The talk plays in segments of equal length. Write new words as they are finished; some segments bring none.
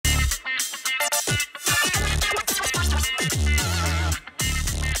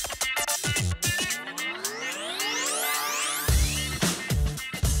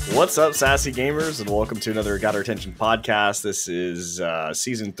What's up, sassy gamers, and welcome to another Got Our Attention podcast. This is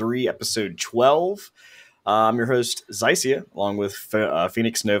season 3, episode 12. I'm your host, Zycia, along with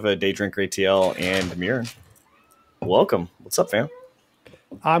Phoenix Nova, Daydrink ATL, and Murin. Welcome. What's up, fam?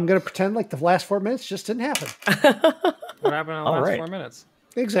 I'm going to pretend like the last 4 minutes just didn't happen. What happened in the last 4 minutes?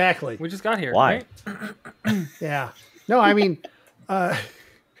 Exactly. We just got here. Why? Right? Yeah. No, I mean, how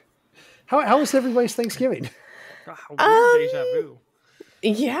was everybody's Thanksgiving? Weird deja vu.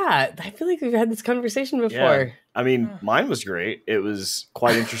 Yeah, I feel like we've had this conversation before. Yeah. I mean, mine was great. It was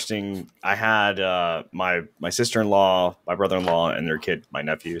quite interesting. I had my sister-in-law, my brother-in-law, and their kid, my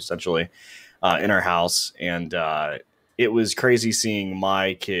nephew, essentially, in our house. And it was crazy seeing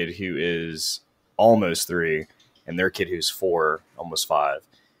my kid, who is almost 3, and their kid, who's 4, almost 5,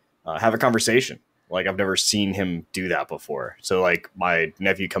 have a conversation. Like, I've never seen him do that before. So, like, my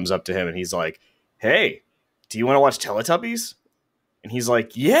nephew comes up to him, and he's like, "Hey, do you want to watch Teletubbies?" And he's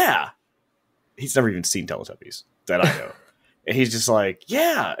like, "Yeah." He's never even seen Teletubbies that I know. And he's just like,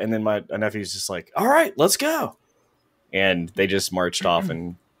 "Yeah." And then my nephew's just like, "All right, let's go." And they just marched off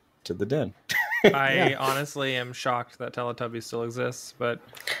and to the den. I honestly am shocked that Teletubbies still exists, but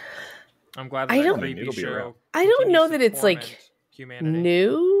I'm glad that it'll creepy be show around. I don't know that it's torment like humanity.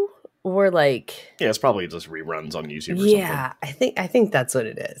 new or like Yeah, it's probably just reruns on YouTube or something. yeah. I think that's what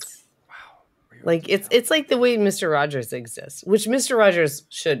it is. Like it's like the way Mr. Rogers exists, which Mr. Rogers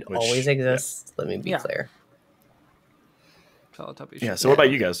should always exist. Yeah. Let me be clear. Teletubbies. Yeah. So what about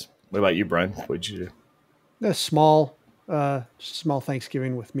you guys? What about you, Brian? What did you do? A small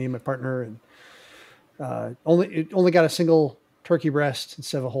Thanksgiving with me and my partner, and only got a single turkey breast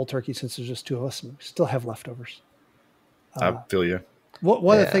instead of a whole turkey since there's just 2 of us, and we still have leftovers. I feel you.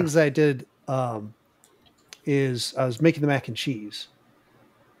 One of the things that I did is I was making the mac and cheese.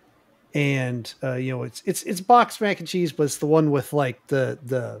 And it's boxed mac and cheese, but it's the one with like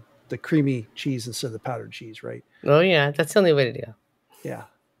the creamy cheese instead of the powdered cheese, right? Oh yeah, that's the only way to do it. Yeah.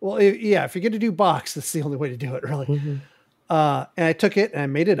 Well, if you're going to do box, that's the only way to do it, really. Mm-hmm. And I took it and I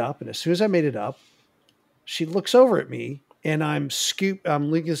made it up, and as soon as I made it up, she looks over at me, and I'm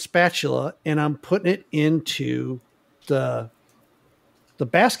licking a spatula, and I'm putting it into the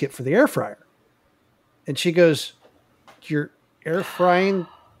basket for the air fryer, and she goes, "You're air frying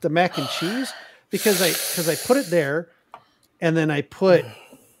the mac and cheese?" because I put it there, and then I put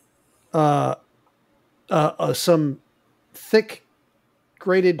some thick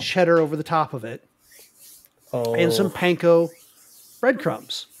grated cheddar over the top of it, and some panko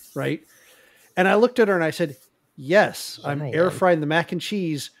breadcrumbs, right? And I looked at her and I said, "Yes, I'm air frying the mac and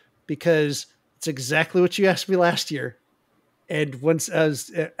cheese because it's exactly what you asked me last year." And once,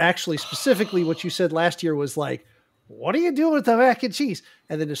 as actually specifically what you said last year was like, "What are you doing with the mac and cheese?"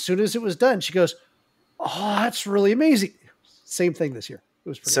 And then as soon as it was done, she goes, "Oh, that's really amazing." Same thing this year. It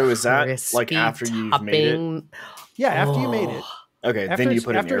was pretty So awesome. is that like after you've made it? Yeah, after you made it. Okay, then you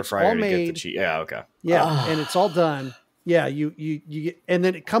put it in the air fryer to get the cheese. Yeah, okay. Yeah, and it's all done. Yeah, you get, and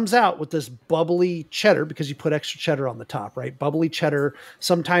then it comes out with this bubbly cheddar because you put extra cheddar on the top, right? Bubbly cheddar.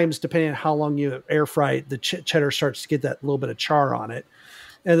 Sometimes, depending on how long you air fry it, the cheddar starts to get that little bit of char on it.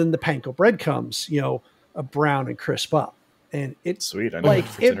 And then the panko bread comes, a brown and crisp up. And it's sweet. I know like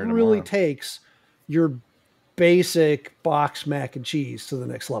it really tomorrow. takes your basic box mac and cheese to the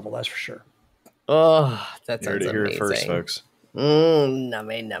next level. That's for sure. Oh, that sounds Heard it here amazing. first, folks.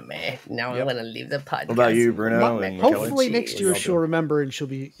 Nummy. Now I'm going to leave the podcast. What about you, Bruno? And Hopefully Kelly? next year she'll remember and she'll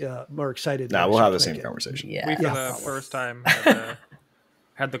be more excited. Nah, we'll have the same conversation. Yeah. We, for the first time,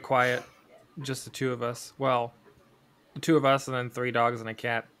 had the quiet, just the 2 of us. Well, the 2 of us and then 3 dogs and a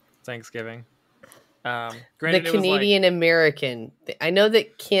cat Thanksgiving. The Canadian American. I know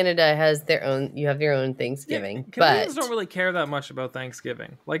that Canada has their own. You have your own Thanksgiving, Canadians but don't really care that much about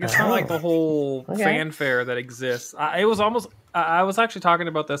Thanksgiving. Like, it's not like the whole fanfare that exists. I was actually talking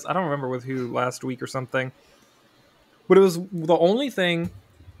about this. I don't remember with who last week or something, but it was the only thing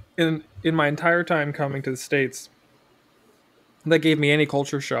in my entire time coming to the States that gave me any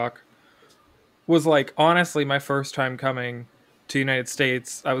culture shock. Was like, honestly, my first time coming to the United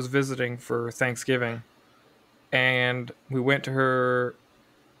States. I was visiting for Thanksgiving, and we went to her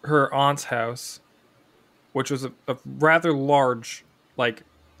aunt's house, which was a rather large, like,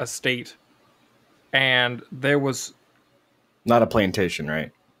 estate, and there was not a plantation,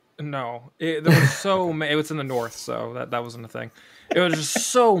 right? No, there was so many. It was in the north, so that wasn't a thing. It was just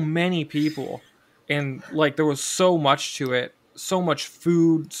so many people, and like there was so much to it, so much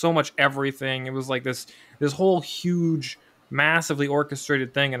food, so much everything. It was like this whole huge, massively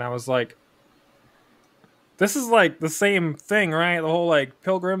orchestrated thing, and I was like, this is like the same thing, right? The whole like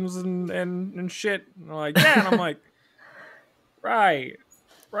pilgrims and shit. And like, yeah, and I'm like, right.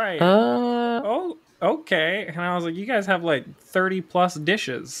 Right. Oh, okay. And I was like, you guys have like 30 plus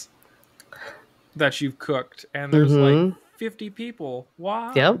dishes that you've cooked, and there's like 50 people.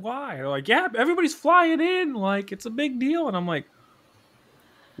 Why? Yep. Why? They're like, yeah, everybody's flying in. Like, it's a big deal. And I'm like,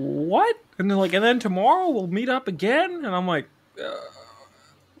 what? And they're like, and then tomorrow we'll meet up again. And I'm like,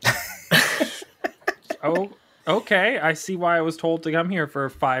 oh, okay. I see why I was told to come here for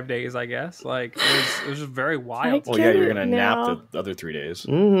 5 days, I guess. Like, it was just very wild. Well, yeah, you're going to nap the other 3 days.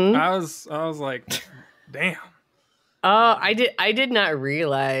 I was like, damn. I did not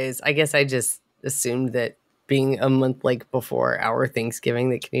realize. I guess I just assumed that being a month like before our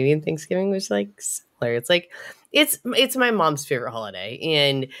Thanksgiving, that Canadian Thanksgiving was like similar. It's like it's my mom's favorite holiday,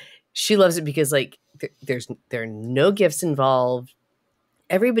 and she loves it because like there are no gifts involved.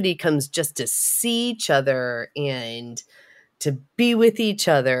 Everybody comes just to see each other and to be with each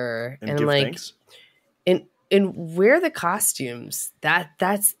other, and I'm like, thanks. and wear the costumes.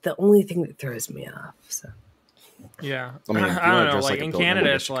 That's the only thing that throws me off. So yeah, I mean, I don't know. Like in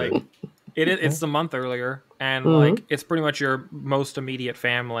Canada, it's like it's the month earlier, and like it's pretty much your most immediate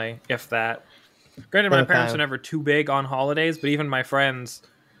family, if that. Granted, my parents are never too big on holidays, but even my friends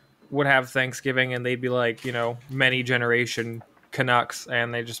would have Thanksgiving, and they'd be like, many generation Canucks,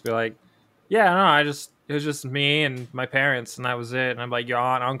 and they'd just be like, yeah, no, it was just me and my parents, and that was it. And I'm like, your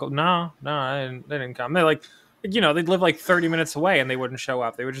aunt, uncle, no, they didn't come. They're like, they'd live like 30 minutes away, and they wouldn't show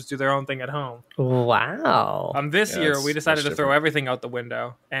up. They would just do their own thing at home. Wow. This year, we decided to throw everything out the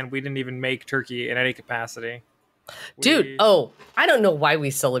window, and we didn't even make turkey in any capacity. Dude, I don't know why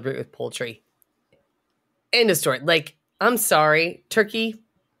we celebrate with poultry. End of story. Like, I'm sorry, turkey,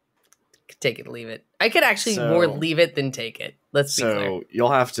 take it or leave it. I could actually more leave it than take it. Let's be clear. So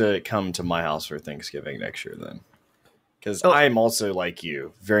you'll have to come to my house for Thanksgiving next year then. Because I'm also like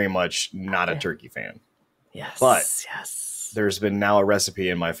you, very much not a turkey fan. Yes. But there's been now a recipe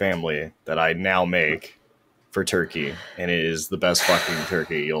in my family that I now make for turkey, and it is the best fucking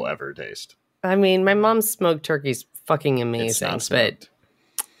turkey you'll ever taste. I mean, my mom's smoked turkey's fucking amazing, but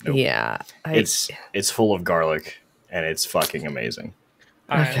nope. Yeah, it's full of garlic, and it's fucking amazing.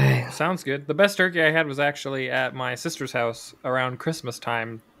 Okay, sounds good. The best turkey I had was actually at my sister's house around Christmas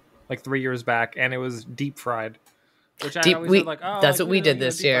time, like 3 years back, and it was deep fried. Which I always said, like, that's what we did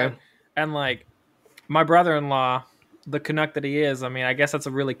this year. Fried. And like my brother-in-law, the Canuck that he is, I mean, I guess that's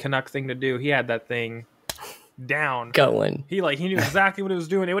a really Canuck thing to do. He had that thing down. Going. He knew exactly what he was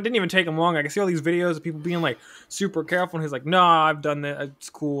doing. It didn't even take him long. I can see all these videos of people being like super careful, and he's like, "No, I've done that. It's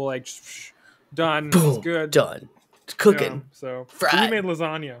cool. Like, done. Boom, it's good. Done. It's cooking. So fried. We made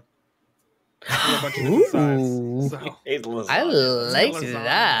lasagna. A bunch of different sides. So. I like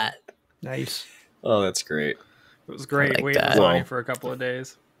that. Nice. Oh, that's great. It was great. Like we ate lasagna for a couple of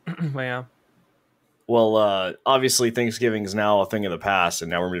days. But yeah. Well, obviously Thanksgiving is now a thing of the past, and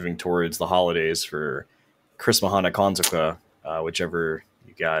now we're moving towards the holidays for Christmahana Kwanzaa, whichever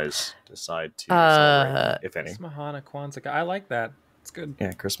you guys decide to celebrate, if any. Christmahana Kwanzaa. I like that. It's good.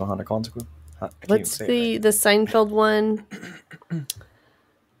 Yeah, Christmahana Kwanzaa. What's the Seinfeld one?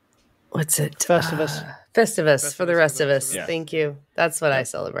 What's it? Festivus. Festivus for the rest of us. Yeah. Thank you. That's what I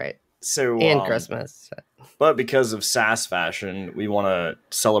celebrate. So and Christmas. But because of SAS Fashion, we want to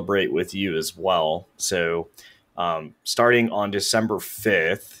celebrate with you as well. So starting on December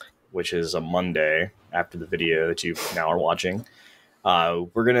 5th, which is a Monday after the video that you now are watching,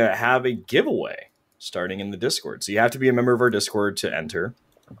 we're going to have a giveaway starting in the Discord. So you have to be a member of our Discord to enter.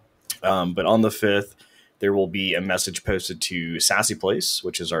 But on the 5th, there will be a message posted to Sassy Place,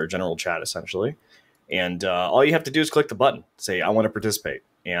 which is our general chat, essentially. And all you have to do is click the button, say, I want to participate.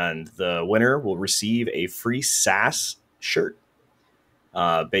 And the winner will receive a free SAS shirt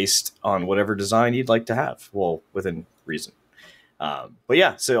based on whatever design you'd like to have. Well, within reason. But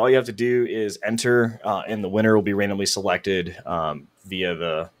yeah, so all you have to do is enter, and the winner will be randomly selected via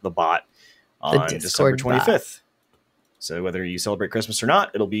the bot on December 25th. Bot. So whether you celebrate Christmas or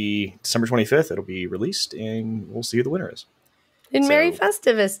not, it'll be December 25th. It'll be released, and we'll see who the winner is. And Merry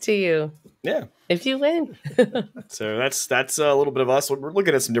Festivus to you. Yeah. If you win. So that's a little bit of us. We're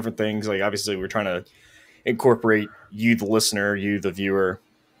looking at some different things. Like, obviously, we're trying to incorporate you, the listener, you, the viewer,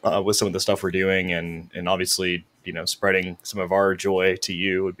 with some of the stuff we're doing. And obviously, spreading some of our joy to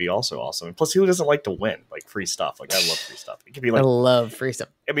you would be also awesome. And plus, who doesn't like to win? Like, free stuff. Like, I love free stuff. It could be like, I love free stuff.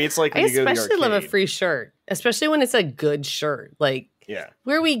 I mean, it's like when I especially love a free shirt, especially when it's a good shirt. Like, yeah,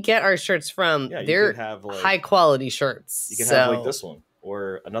 where we get our shirts from, they're high quality shirts. You can have like this one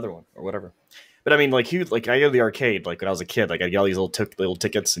or another one or whatever. But I mean, like, I go to the arcade, like when I was a kid, like I get all these little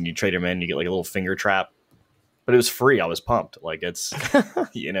tickets, and you trade them in, you get like a little finger trap. But it was free. I was pumped. Like, it's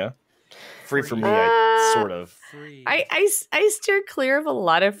free for me. sort of. Free. I steer clear of a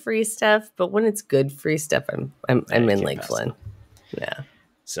lot of free stuff, but when it's good free stuff, I'm in Lake Flynn. Yeah.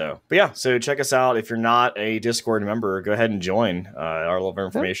 So check us out. If you're not a Discord member, go ahead and join. Our love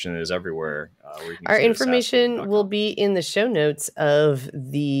information is everywhere. Our information will be in the show notes of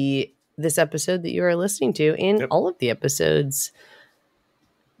this episode that you are listening to, and all of the episodes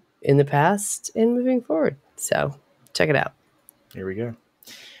in the past and moving forward. So check it out. Here we go.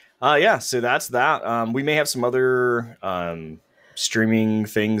 So that's that. We may have some other streaming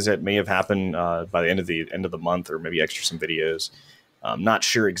things that may have happened by the end of the month, or maybe extra some videos. I'm not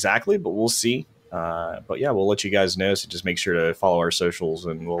sure exactly, but we'll see. But yeah, we'll let you guys know. So just make sure to follow our socials,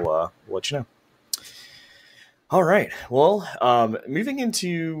 and we'll let you know. All right. Well, moving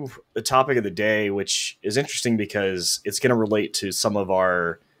into the topic of the day, which is interesting because it's going to relate to some of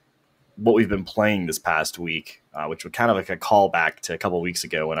what we've been playing this past week, which was kind of like a callback to a couple of weeks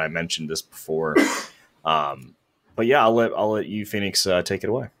ago when I mentioned this before. But yeah, I'll let you, Phoenix, take it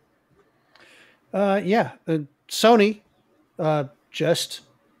away. Sony just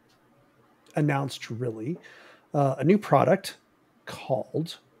announced really a new product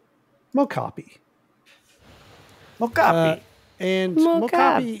called Mocopi. And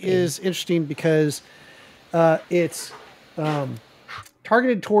Mocopi is interesting because it's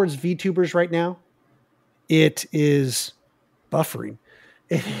targeted towards VTubers right now. It is buffering.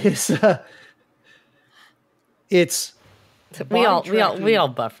 It is it's we all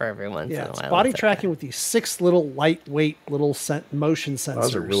buffer every once in a while. It's body tracking with these 6 little lightweight little motion sensors.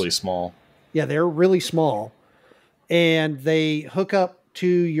 Those are really small. Yeah, they're really small, and they hook up to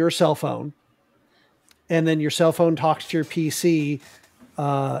your cell phone, and then your cell phone talks to your PC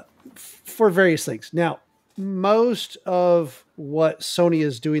for various things. Now, most of what Sony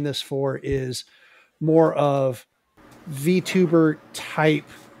is doing this for is more of VTuber type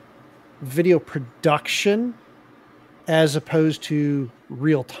video production, as opposed to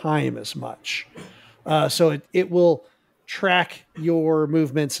real time as much. So it will track your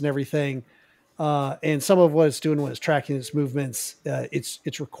movements and everything. And some of what it's doing when it's tracking its movements,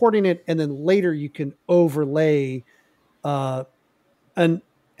 it's recording it, and then later you can overlay an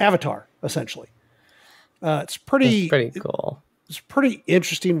avatar, essentially. It's pretty cool. It's pretty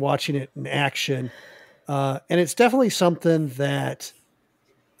interesting watching it in action. And it's definitely something that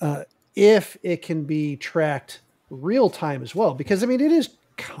if it can be tracked real time as well, because I mean, it is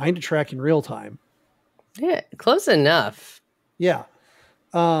kind of tracking real time. Yeah, close enough. Yeah.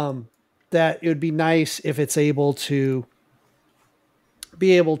 That it would be nice if it's able to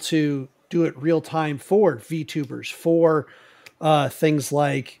do it real time for VTubers, for things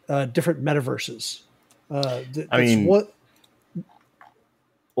like different metaverses. Well,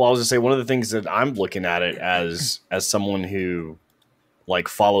 I was gonna say, one of the things that I'm looking at it as someone who like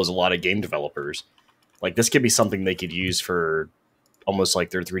follows a lot of game developers, like this could be something they could use for almost like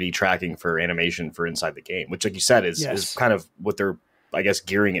their 3D tracking for animation for inside the game, which, like you said, is kind of what they're, I guess,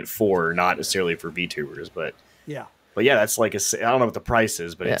 gearing it for, not necessarily for VTubers, but yeah, that's like I don't know what the price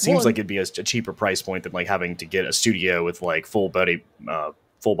is, but it seems like it'd be a cheaper price point than like having to get a studio with like full body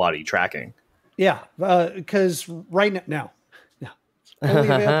tracking. Yeah, because right now it's only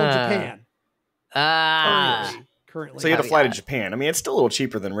available in Japan. Currently, so you have to fly to Japan. I mean, it's still a little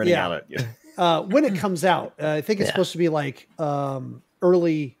cheaper than renting out it. When it comes out, I think it's supposed to be like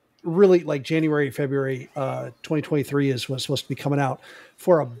early, really like January, February 2023 is what's supposed to be coming out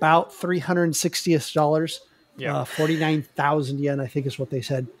for about $360. 49,000 yen, I think is what they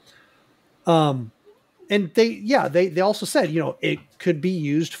said. And they also said, it could be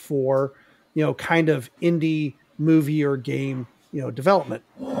used for, kind of indie movie or game, development.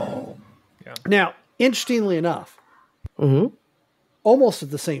 Yeah. Now, interestingly enough, almost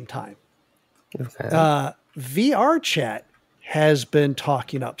at the same time, VR Chat has been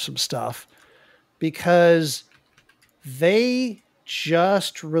talking up some stuff because they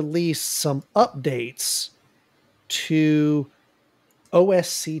just released some updates to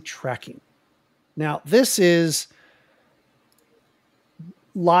OSC tracking. Now, this is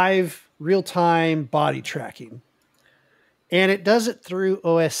live real-time body tracking, and it does it through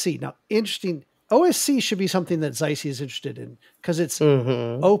OSC. Now, interesting, OSC should be something that Zeissy is interested in because it's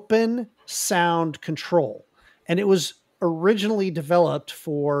open sound control, and it was originally developed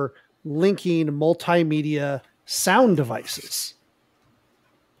for linking multimedia sound devices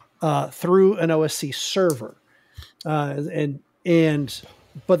through an OSC server. But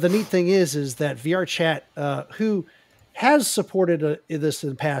the neat thing is that VR Chat, who has supported this in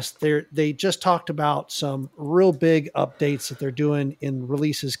the past, they just talked about some real big updates that they're doing in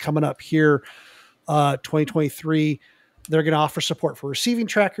releases coming up here, 2023. They're going to offer support for receiving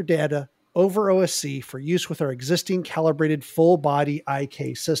tracker data, over OSC for use with our existing calibrated full body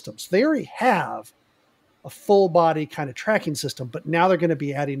IK systems. They already have a full body kind of tracking system, but now they're going to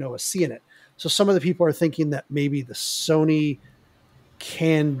be adding OSC in it. So some of the people are thinking that maybe the Sony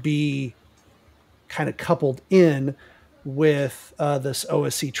can be kind of coupled in with this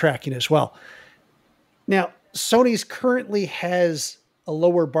OSC tracking as well. Now, Sony's currently has a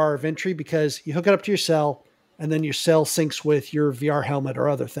lower bar of entry because you hook it up to your cell and then your cell syncs with your VR helmet or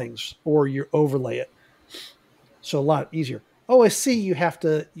other things, or you overlay it. So a lot easier. OSC, you have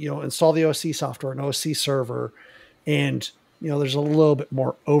to, install the OSC software, an OSC server, and, there's a little bit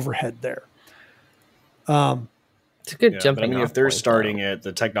more overhead there. It's a good jumping off if they're point, starting though. it,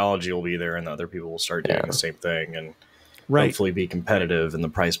 the technology will be there and the other people will start doing the same thing and hopefully be competitive, and the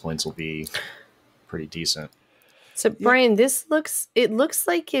price points will be pretty decent. So Brian, it looks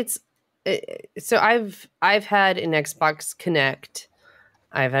like it's, so I've had an Xbox Connect.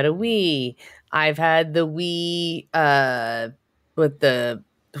 I've had a Wii. I've had the Wii,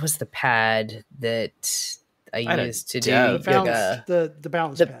 what's the pad that I used to do yoga? The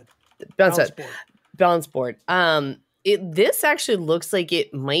balance pad. Balance board. This actually looks like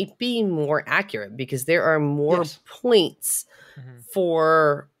it might be more accurate because there are more points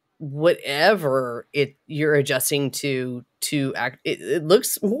for whatever you're adjusting to act. It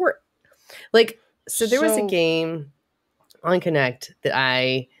looks more like, so there was a game on Connect that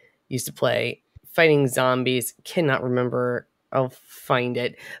I used to play, fighting zombies. Cannot remember. I'll find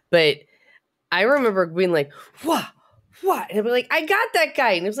it. But I remember being like, what? And I'd be like, I got that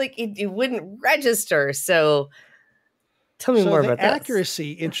guy. And it was like, it wouldn't register. So tell me more about that.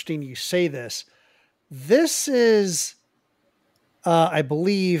 Accuracy, interesting you say this. This is, I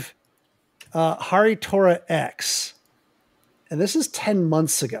believe, Haritora X. And this is 10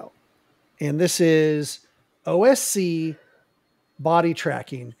 months ago. And this is OSC body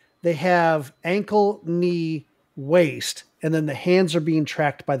tracking. They have ankle, knee, waist, and then the hands are being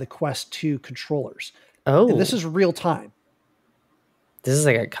tracked by the Quest 2 controllers. Oh. And this is real time. This is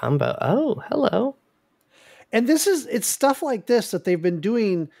like a combo. Oh, hello. And it's stuff like this that they've been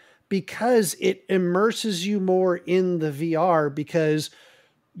doing because it immerses you more in the VR because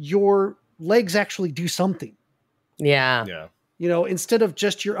your legs actually do something. Yeah. Instead of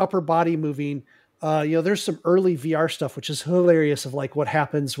just your upper body moving, there's some early VR stuff, which is hilarious, of like what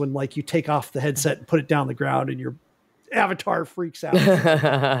happens when like you take off the headset and put it down the ground and your avatar freaks out.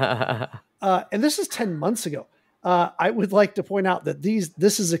 And this is 10 months ago. I would like to point out that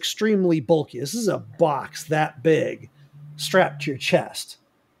this is extremely bulky. This is a box that big strapped to your chest.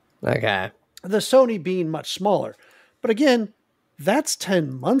 Okay. The Sony being much smaller. But again, that's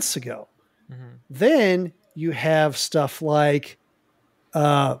 10 months ago. Mm-hmm. Then you have stuff like,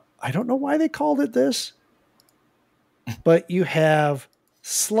 I don't know why they called it this, but you have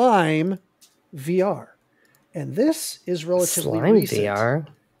Slime VR. And this is relatively recent. VR.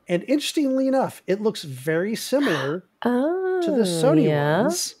 And interestingly enough, it looks very similar to the Sony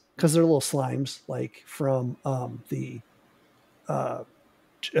ones because they're little slimes, like from the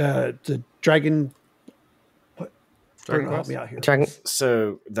Dragon. Help me out here.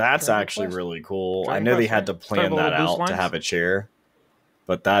 So that's actually really cool. I know they had to plan that out to have a chair,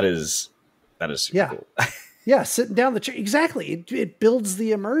 but that is super cool. Yeah, sitting down the chair. Exactly. It builds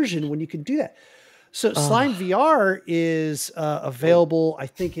the immersion when you can do that. So Slime VR is available. I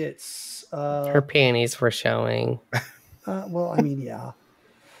think it's her panties were showing. Well, I mean, yeah.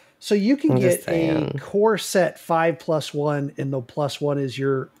 So you can get a core set 5+1, and the +1 is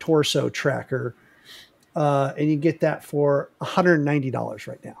your torso tracker, and you get that for $190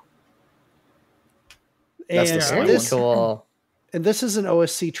 right now. That's and cool. And this is an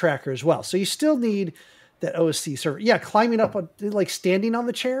OSC tracker as well. So you still need that OSC server. Yeah, climbing up like standing on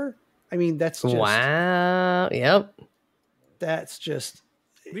the chair. I mean, that's just... Wow. Yep. That's just...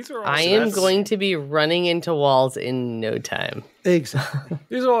 I am going to be running into walls in no time. Exactly.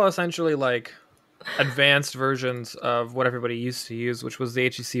 These are all essentially like advanced versions of what everybody used to use, which was the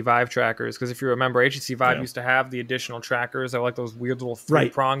HTC Vive trackers. Because if you remember, HTC Vive used to have the additional trackers. They were like those weird little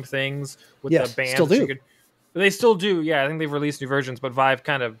three-pronged things with the bands. Still do. They still do, yeah. I think they've released new versions, but Vive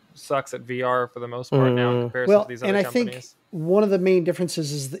kind of sucks at VR for the most part now in comparison to these other companies. Think one of the main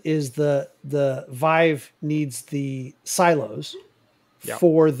differences is the Vive needs the silos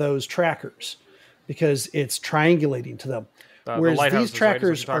for those trackers because it's triangulating to them. Whereas these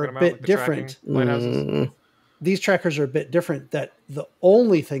trackers are a bit different. These trackers are a bit different that the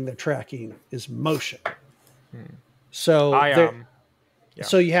only thing they're tracking is motion. So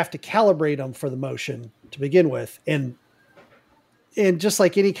so you have to calibrate them for the motion to begin with. And just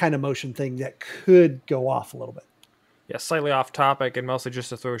like any kind of motion thing that could go off a little bit. slightly off topic and mostly just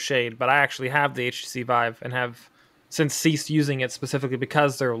to throw shade, but I actually have the HTC Vive and have since ceased using it specifically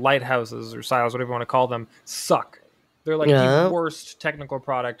because their lighthouses or silos, whatever you want to call them, suck. They're like the worst technical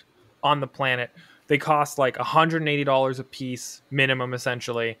product on the planet. They cost like $180 a piece minimum,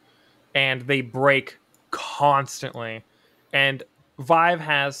 essentially, and they break constantly. And Vive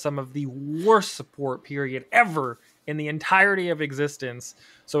has some of the worst support period ever in the entirety of existence.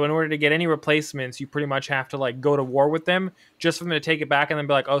 So in order to get any replacements, you pretty much have to like go to war with them just for them to take it back and then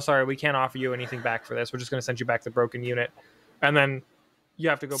be like, oh, sorry, we can't offer you anything back for this. We're just going to send you back the broken unit. And then you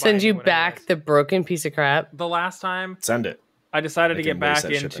have to go send you back anyways. The broken piece of crap. The last time send it, I decided to get back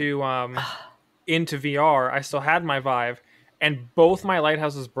into VR. I still had my Vive and both my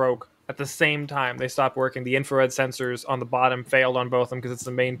lighthouses broke at the same time. They stopped working. The infrared sensors on the bottom failed on both of them because it's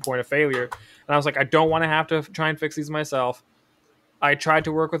the main point of failure. And I was like, I don't want to have to try and fix these myself. I tried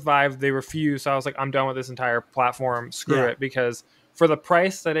to work with Vive. They refused. So I was like, I'm done with this entire platform. Screw it. Because for the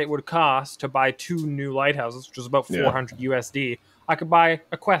price that it would cost to buy 2 new lighthouses, which was about 400 USD, I could buy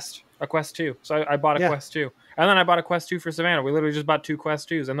a Quest 2. So I bought a Quest 2. And then I bought a Quest 2 for Savannah. We literally just bought 2 Quest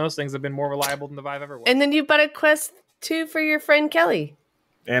 2s. And those things have been more reliable than the Vive ever was. And then you bought a Quest 2 for your friend Kelly.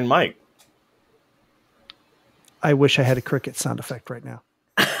 And Mike. I wish I had a cricket sound effect right now.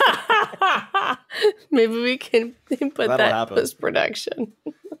 Maybe we can put that in post-production.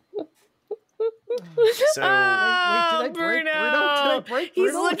 So, did I break Bruno. Did I break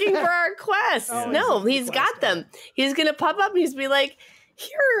He's Bruno? looking for our quests. No, he's got them. He's going to pop up and he's be like,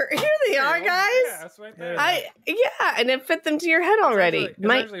 here they are, guys. Yeah, that's right there. And it fit them to your head already. It's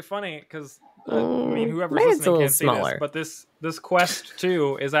actually funny because I mean, whoever's listening can't see this, but this Quest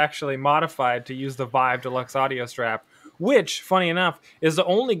 2 is actually modified to use the Vive Deluxe audio strap, which, funny enough, is the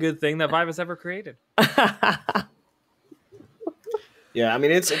only good thing that Vive has ever created. Yeah, I mean,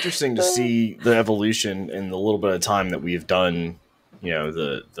 it's interesting to see the evolution in the little bit of time that we've done, you know,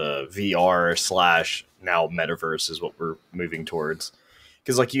 the VR / now metaverse is what we're moving towards.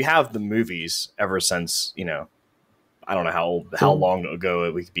 Because, like, you have the movies ever since, you know, I don't know how long ago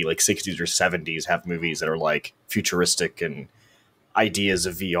it would be, like 60s or 70s, have movies that are like futuristic and ideas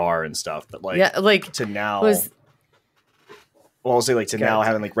of VR and stuff. But like to now, I'll say like to now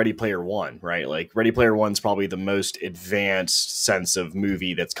having like Ready Player One, right? Like Ready Player One's probably the most advanced sense of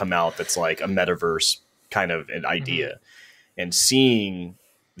movie that's come out that's like a metaverse kind of an idea, and seeing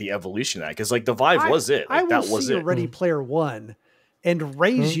the evolution of that, because like the Vive was it. Like, that was it. Ready Player One and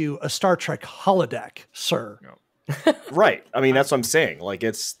raise you a Star Trek holodeck, sir. No. Right. I mean, that's what I'm saying. Like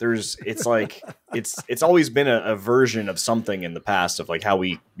it's always been a version of something in the past of like how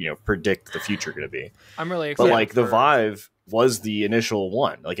we, you know, predict the future going to be. I'm really excited. But like the Vive was the initial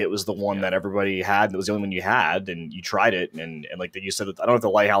one. Like it was the one that everybody had. It was the only one you had, and you tried it. And like you said, I don't know if the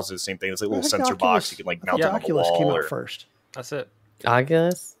lighthouse is the same thing. It's like a little sensor box you can like mount on the Oculus wall. came out first. That's it.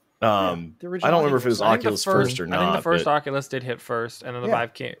 Oculus. I don't remember if it was Oculus first or not. I think the first Oculus did hit first, and then the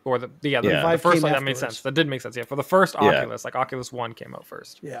Vive came, or the Vive first. Like, that made sense. That did make sense. Yeah, for the first Oculus, like Oculus One came out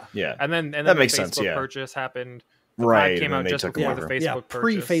first. Yeah, and then that the makes Facebook sense. Yeah, purchase happened. The right, Vive came out just before the Facebook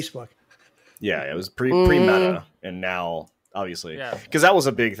purchase. Pre-Facebook. Yeah, it was pre-meta, and now obviously, because that was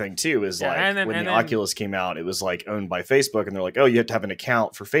a big thing too. Is like when the Oculus came out, it was like owned by Facebook, and they're like, oh, you have to have an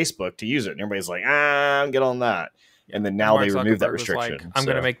account for Facebook to use it, and everybody's like, get on that. And then now they removed that restriction. Like, I'm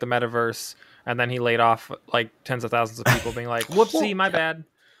going to make the metaverse. And then he laid off like tens of thousands of people being like, whoopsie, my bad.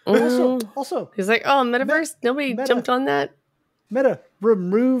 Also, he's like, oh, metaverse? Nobody jumped on that? Meta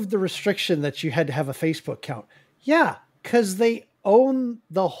removed the restriction that you had to have a Facebook account. Yeah, because they own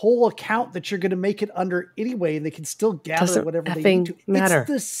the whole account that you're going to make it under anyway, and they can still gather whatever they need to. Matter.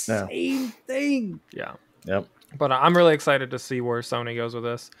 It's the same thing. Yeah. Yep. But I'm really excited to see where Sony goes with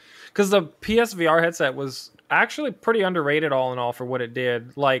this. Because the PSVR headset was actually pretty underrated all in all for what it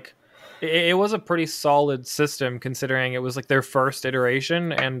did. Like, it was a pretty solid system considering it was like their first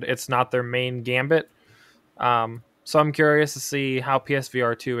iteration and it's not their main gambit. So I'm curious to see how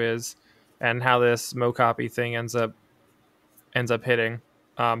PSVR 2 is and how this Mocopi thing ends up hitting.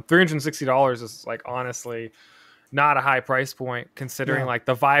 $360 is like honestly not a high price point considering like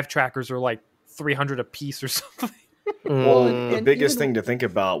the Vive trackers are like $300 a piece or something. Well, the biggest thing to think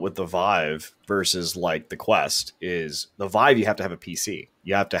about with the Vive versus like the Quest is the Vive, you have to have a PC.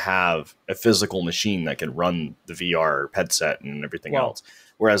 You have to have a physical machine that can run the VR headset and everything else.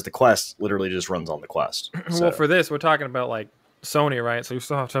 Whereas the Quest literally just runs on the Quest. So. Well, for this, we're talking about like Sony, right? So you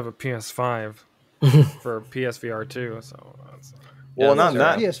still have to have a PS5 for PSVR 2. So not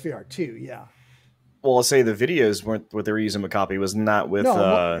that. PSVR 2, yeah. Well, I'll say the videos weren't what they were using Mocopi was not with.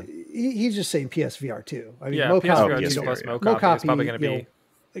 No, he's just saying PSVR 2. I mean, PSVR 2 plus Mocopi is probably going to be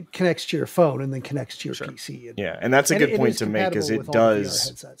connects to your phone and then connects to your PC. And that's a good point to make, because it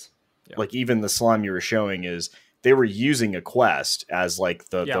does. Like even the slime you were showing is they were using a Quest as like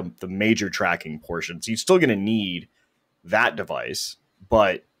the major tracking portion. So you're still going to need that device,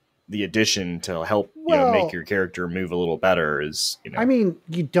 but the addition to help make your character move a little better is, I mean,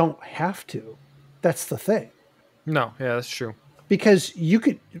 you don't have to. That's the thing. No, yeah, that's true. Because you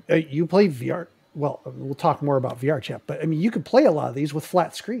could you play VR. Well, we'll talk more about VR chat, but I mean, you could play a lot of these with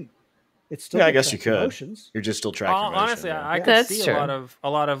flat screen. It's still I guess you could. Motions. You're just still tracking motion. Honestly, I could see a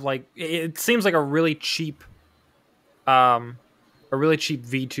lot of like. It seems like a really cheap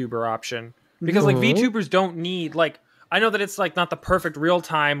VTuber option, because like VTubers don't need like. I know that it's like not the perfect real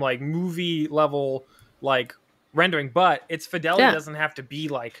time like movie level like rendering, but its fidelity doesn't have to be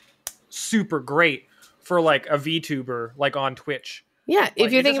like super great for like a VTuber like on Twitch. Yeah, like,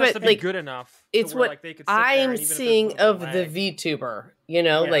 if you think about it, like good enough, it's where, what like, they could I'm seeing of the VTuber. You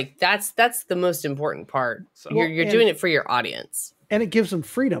know, like that's the most important part. So, you're doing it for your audience, and it gives them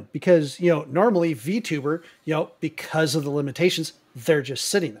freedom, because normally VTuber, because of the limitations, they're just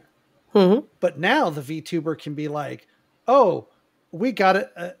sitting there. Mm-hmm. But now the VTuber can be like, oh, we got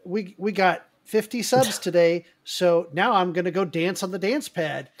it. We got 50 subs today, so now I'm going to go dance on the dance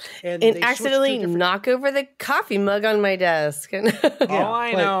pad and accidentally knock over the coffee mug on my desk. All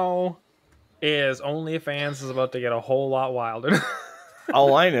I know is OnlyFans is about to get a whole lot wilder.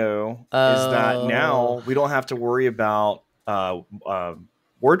 All I know is that now we don't have to worry about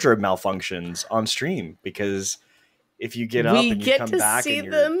wardrobe malfunctions on stream, because if you get up and you come back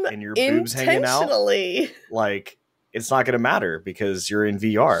and your boobs hanging out, like, it's not going to matter because you're in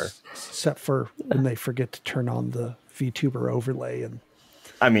VR. Except for when they forget to turn on the VTuber overlay. And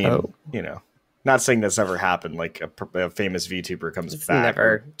I mean, not saying that's never happened. Like a famous VTuber comes back,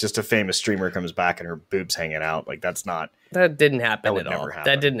 or just a famous streamer comes back and her boobs hanging out. Like that didn't happen at all.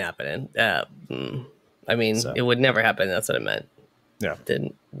 That didn't happen. I mean, it would never happen. That's what I meant. Yeah.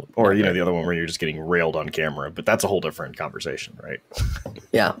 Or the other one where you're just getting railed on camera, but that's a whole different conversation, right?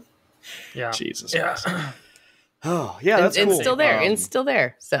 Yeah. Yeah. Jesus. Yeah. Oh, yeah, that's cool. It's still there. It's still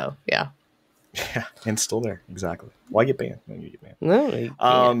there. So, yeah. Yeah, and still there. Exactly. Why get banned? When you get banned? No, you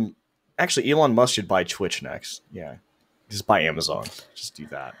can't. Actually, Elon Musk should buy Twitch next. Yeah. Just buy Amazon. Just do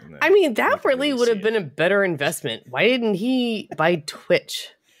that. And I mean, that really would have been a better investment. Why didn't he buy Twitch?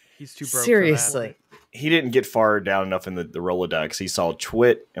 He's too broke. Seriously. For that. He didn't get far down enough in the Rolodex. He saw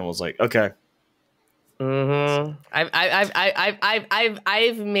Twit and was like, okay. Mm-hmm.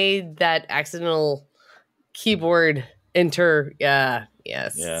 I've made that accidental keyboard enter.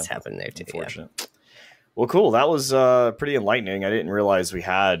 It's happened there too. Unfortunate. Yeah. Well, cool. That was pretty enlightening. I didn't realize we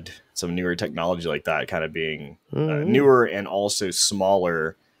had some newer technology like that, kind of being newer and also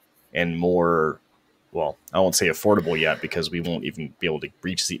smaller and more, well, I won't say affordable yet, because we won't even be able to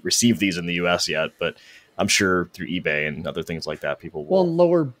receive these in the US yet, but I'm sure through eBay and other things like that, people will. Well,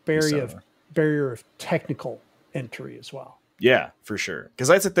 lower barrier of technical entry as well. Yeah, for sure. Because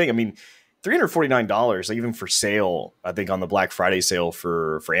that's the thing. I mean, $349, like even for sale, I think on the Black Friday sale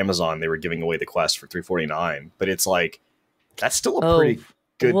for Amazon, they were giving away the Quest for $349. But it's like, that's still a pretty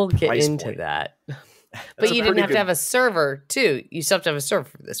good We'll get price into point. that. But you didn't have to have a server, too. You still have to have a server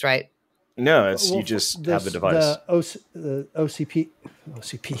for this, right? No, you just have the device. The OCP,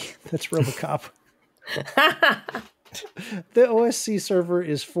 that's RoboCop. The OSC server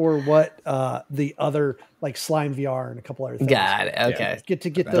is for what the other, like Slime VR and a couple other things. Got it. Okay.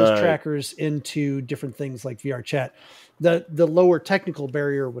 Get those trackers into different things like VR chat. The lower technical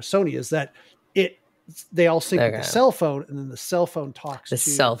barrier with Sony is that they all sync with the cell phone, and then the cell phone talks to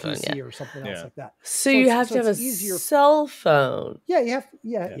cell phone, PC or something else like that. So you have to have a cell phone. Yeah, you have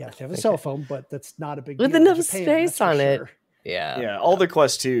to have a cell phone, but that's not a big with deal. enough space on it. Yeah. All the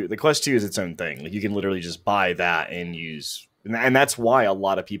Quest 2. The Quest 2 is its own thing. Like you can literally just buy that and use, and that's why a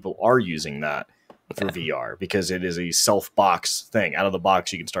lot of people are using that for VR, because it is a self-box thing. Out of the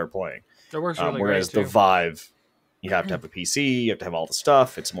box, you can start playing. That works really whereas great, the Vive, you have to have a PC, you have to have all the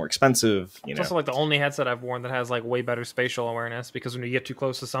stuff. It's more expensive. It's also like the only headset I've worn that has like way better spatial awareness, because when you get too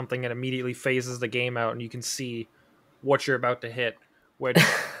close to something, it immediately phases the game out and you can see what you're about to hit, which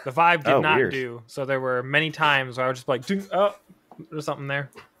the Vive did not do. So there were many times where I was just like, there's something there.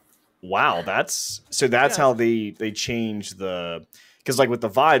 Wow, that's how they changed the, because like with the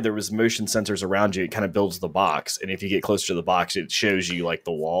Vive, there was motion sensors around you. It kind of builds the box, and if you get closer to the box, it shows you like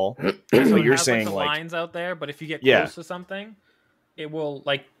the wall. So you're saying the like lines out there, but if you get close to something, it will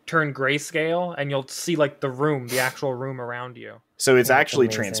like turn grayscale, and you'll see like the actual room around you. So it's actually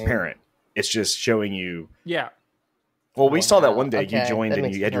transparent. It's just showing you. Yeah. Well, we saw that one day. Okay, You joined that and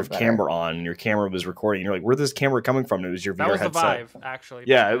makes you me had your feel better. camera on, and your camera was recording. You're like, "Where's this camera coming from?" And it was your VR That was headset. the Vive, actually.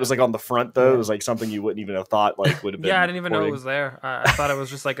 Yeah, it was like on the front though. It was like something you wouldn't even have thought like would have been. Yeah, I didn't even know it recording. was there. I thought it was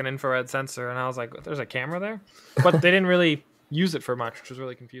just like an infrared sensor, and I was like, "There's a camera there," but they didn't really use it for much, which was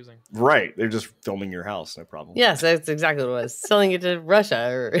really confusing. Right, they're just filming your house, no problem. Yes, that's exactly what it was. Selling it to Russia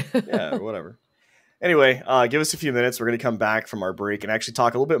or Yeah, or whatever. Anyway, give us a few minutes. We're going to come back from our break and actually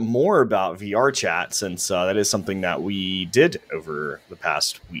talk a little bit more about VR chat, since that is something that we did over the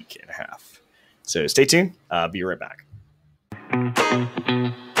past week and a half. So stay tuned. Be right back.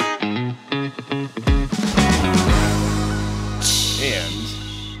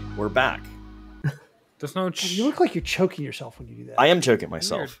 And we're back. There's no. You look like you're choking yourself when you do that. I am choking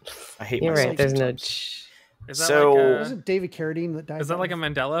myself. I hate You're myself. right. There's no. sometimes. Is that So- like Wasn't David Carradine that died? is that like a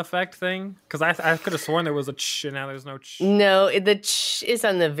Mandela effect thing? Because I could have sworn there was a ch, and now there's no ch. No, the ch is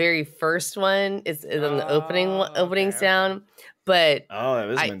on the very first one. It's on the opening okay. sound, but Oh, that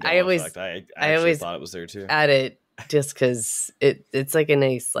was I Mandela always- effect. I I actually always thought it was there too. add it just because it's like a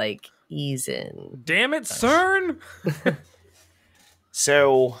nice like ease in. Damn it, CERN!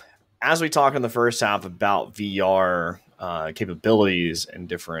 So, as we talk in the first half about VR capabilities and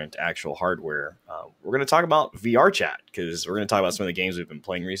different actual hardware, we're going to talk about VR chat, because we're going to talk about some of the games we've been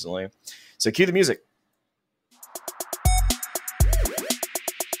playing recently. So, cue the music.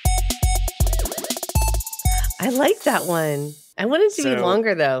 I like that one. I want it to be So-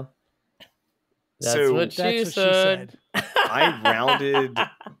 longer though. That's So- what That's she what said.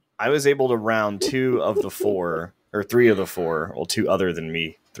 I was able to round 2 of the 4, or 3 of the 4, well, 2 other than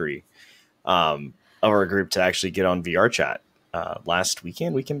me, 3, of our group to actually get on VR chat last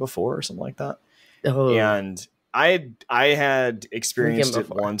weekend before, or something like that. Oh, And I had experienced it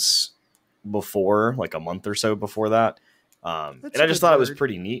before. once before, like a month or so before that. And That's I a just good thought it was word.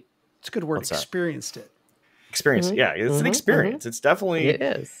 pretty neat. It's a good word. What's that? Experienced it. Experience. Mhm. Yeah, it's an Mhm. experience. It's definitely, it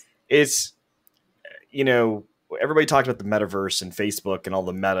is. it's, everybody talked about the metaverse and Facebook and all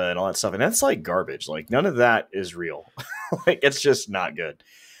the meta and all that stuff. And that's like garbage. Like none of that is real. Like it's just not good.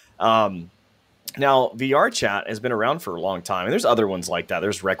 Now VR chat has been around for a long time, and there's other ones like that.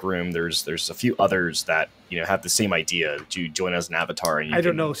 There's Rec Room. There's a few others that have the same idea. You join as an avatar and you I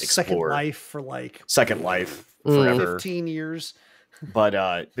don't can know. Second explore. Life for like Second Life Mm. forever. 15 years. But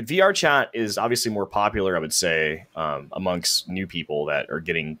VR chat is obviously more popular, I would say, amongst new people that are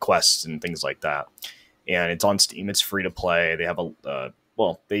getting quests and things like that. And it's on Steam. It's free to play. They have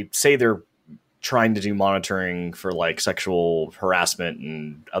they say they're trying to do monitoring for like sexual harassment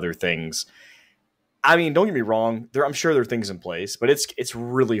and other things. I mean, don't get me wrong. I'm sure there are things in place, but it's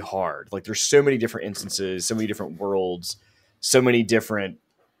really hard. Like there's so many different instances, so many different worlds, so many different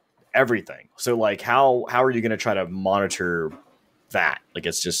everything. So like, how are you going to try to monitor that? Like,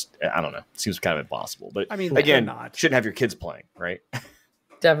 it's just, I don't know. It seems kind of impossible. But I mean, again, they're not. shouldn't have your kids playing, right?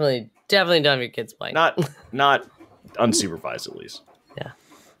 Definitely don't have your kids playing. Not unsupervised, at least.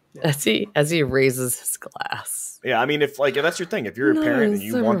 as he raises his glass. Yeah, I mean, if that's your thing, if you're a parent and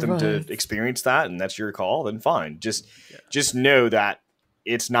you want them to Non-supervised. experience that and that's your call, then fine. Just know that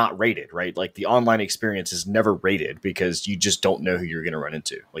it's not rated, right? Like the online experience is never rated because you just don't know who you're going to run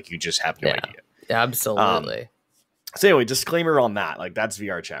into. Like you just have no Yeah. idea. Absolutely. So anyway, disclaimer on that, like that's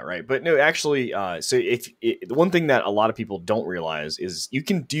VR chat, right? But no, actually, so the one thing that a lot of people don't realize is you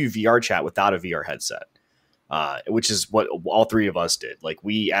can do VR chat without a VR headset, which is what all 3 of us did. Like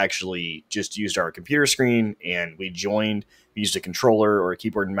we actually just used our computer screen and we used a controller or a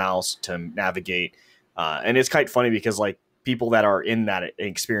keyboard and mouse to navigate. And it's quite funny because like people that are in that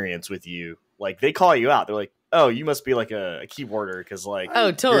experience with you, like they call you out. They're like, "Oh, you must be like a keyboarder because like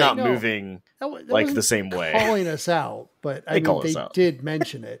Oh, totally. you're not No. moving That like wasn't the same way." calling us out, but I They call mean, us they out. did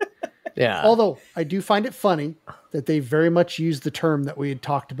mention it. Yeah. Although I do find it funny that they very much used the term that we had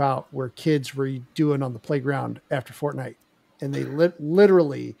talked about where kids were doing on the playground after Fortnite. And they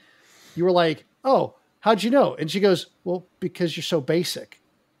literally, you were like, "Oh, how'd you know?" And she goes, "Well, because you're so basic.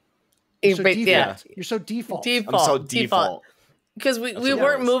 You're so default. Yeah. You're so default." I'm so default. Because we what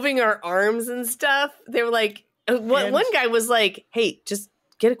weren't it was. moving our arms and stuff. They were like, one guy was like, "Hey, just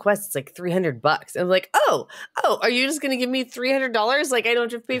get a quest. It's like $300." And I'm like, oh, are you just gonna give me $300? Like I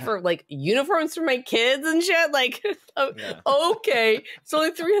don't have to pay for like uniforms for my kids and shit. Like, okay, it's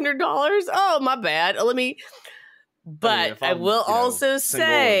only $300. Oh, my bad. Let me. But if I I'm, will also single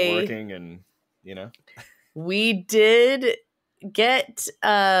and say, working and we did get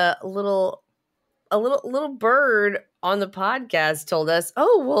a little bird on the podcast told us,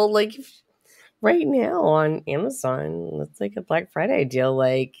 "Oh, well, like right now on Amazon, it's like a Black Friday deal,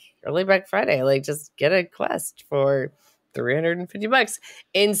 like early Black Friday, like just get a quest for $350."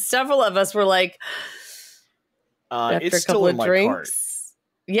 And several of us were like, After it's a couple still in of my drinks. cart.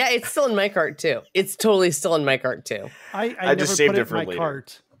 Yeah, it's still in my cart too. It's totally still in my cart too. I I just never saved put it in for my later.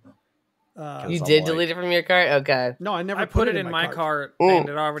 cart. You I'm did like- delete it from your cart? Okay. No, I never I put it in my cart, Ooh. and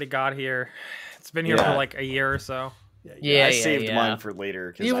it already got here. It's been here for Yeah. like a year or so. Yeah, I saved mine for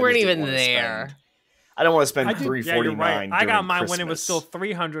later. You weren't even there. I don't want to spend I did- $3.49. Yeah, you're right. I got mine Christmas. when it was still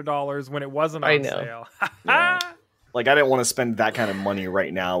 $300 when it wasn't on I know. sale. Yeah. Like, I didn't want to spend that kind of money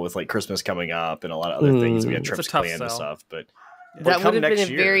right now with like Christmas coming up and a lot of other things. We had It's a trips tough planned and sell. stuff, but That come would have been next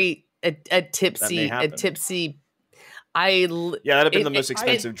a year, very a that tipsy may a happen. tipsy. yeah, that'd have been the most I-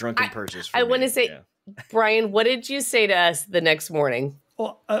 expensive drunken purchase. For I me. wanna say- Yeah. Brian, what did you say to us the next morning?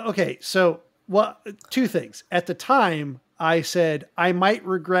 Well, okay, so two things. At the time, I said I might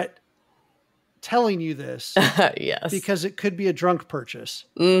regret telling you this Yes. because it could be a drunk purchase.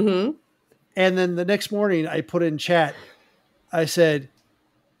 Mm-hmm. And then the next morning, I put in chat. I said,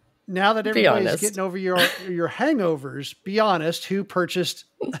 "Now that everybody's honest. getting over your hangovers, be honest. Who purchased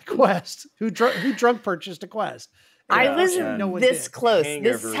a Quest? Who drunk purchased a Quest?" I And was no one this did. close.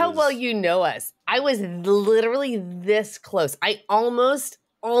 This is how Hangovers. well you know us. I was literally this close. I almost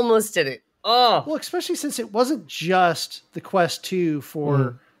did it. Oh, Well, especially since it wasn't just the Quest 2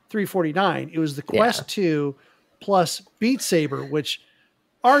 for $349. It was the Quest 2 plus Beat Saber, which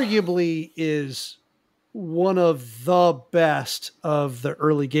arguably is one of the best of the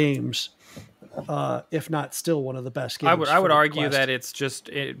early games, if not still one of the best games. I would for the argue Quest. that it's just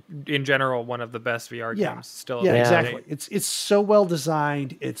in general one of the best VR Yeah. games still. Yeah, to exactly. date. It's so well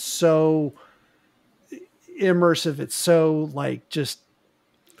designed. It's so immersive. It's so like just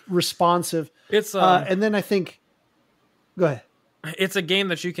responsive. It's And then I think, go ahead. it's a game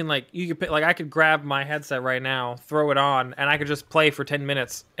that you can pick, like I could grab my headset right now, throw it on, and I could just play for 10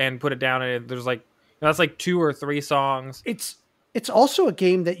 minutes and put it down, and there's like that's like 2 or 3 songs. It's also a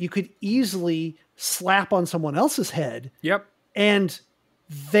game that you could easily slap on someone else's head Yep. and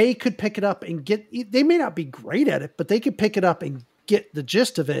they could pick it up and they may not be great at it, but they could pick it up and get the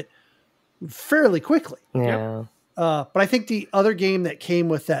gist of it fairly quickly. yeah. But I think the other game that came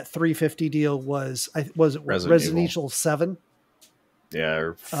with that $350 deal was Resident Evil 7. Yeah,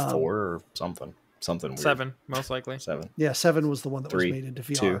 or 4 or something weird. 7, most likely. 7. Yeah, 7 was the one that was 3, made into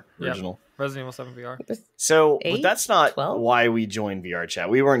VR. 2, original. Resident Evil 7 VR. So, but 8, that's not 12? why we joined VR Chat.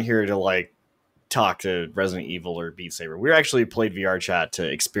 We weren't here to like talk to Resident Evil or Beat Saber. We actually played VR Chat to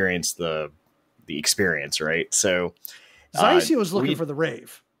experience the experience, right? So, Zycia was looking for the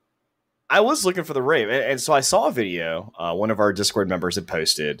rave. I was looking for the rave, and so I saw a video one of our Discord members had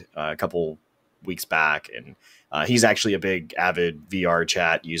posted a couple weeks back, and he's actually a big avid VR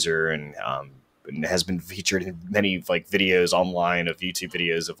Chat user, and has been featured in many like videos online of YouTube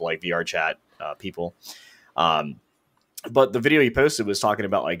videos of like VR Chat people. But the video he posted was talking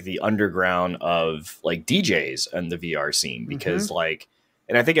about like the underground of like DJs and the VR scene, because like,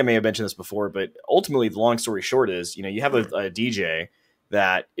 and I think I may have mentioned this before, but ultimately the long story short is, you know, you have a DJ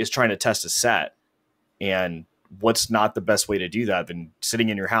that is trying to test a set, and what's not the best way to do that than sitting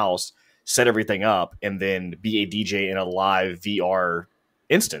in your house, set everything up, and then be a DJ in a live VR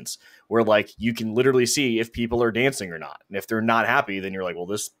instance where like you can literally see if people are dancing or not. And if they're not happy, then you're like, well,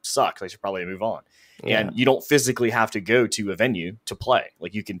 this sucks. I should probably move on. Yeah. And you don't physically have to go to a venue to play.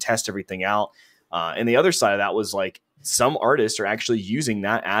 Like you can test everything out. And the other side of that was like some artists are actually using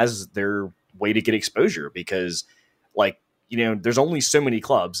that as their way to get exposure, because like, you know, there's only so many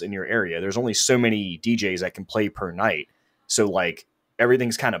clubs in your area. There's only so many DJs that can play per night. So like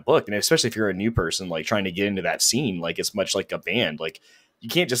everything's kind of booked. And especially if you're a new person, like trying to get into that scene, like it's much like a band. Like you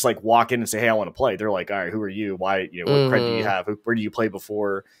can't just like walk in and say, hey, I want to play. They're like, all right, who are you? Why, you know, what cred do you have? Where do you play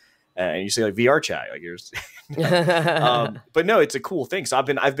before? And you say like VR Chat, like yours. But no, it's a cool thing. So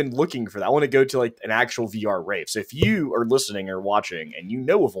I've been looking for that. I want to go to like an actual VR rave. So if you are listening or watching and you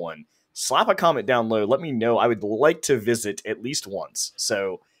know of one, slap a comment down low. Let me know. I would like to visit at least once.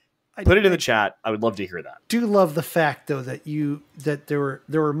 So put it in the chat. I would love to hear that. Do love the fact though that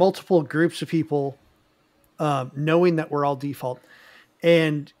there were multiple groups of people, knowing that we're all default,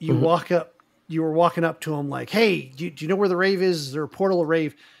 and you were walking up to them like, hey, do you know where the rave is? Is there a portal of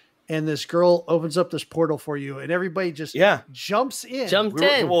rave? And this girl opens up this portal for you, and everybody just jumps in.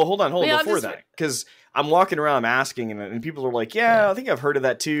 Well, hold on, Yeah, before that, because I'm walking around, I'm asking, and people are like, I think I've heard of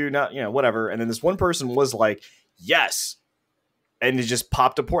that too. Not, you know, whatever. And then this one person was like, yes. And it just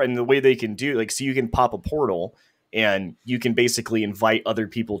popped a portal. And the way they can do, like, so you can pop a portal and you can basically invite other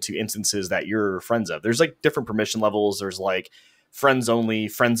people to instances that you're friends of. There's like different permission levels. There's like friends only,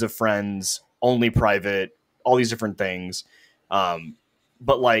 friends of friends, only private, all these different things.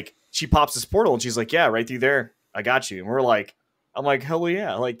 But like she pops this portal and she's like, yeah, right through there. I got you. And we're like, I'm like, hell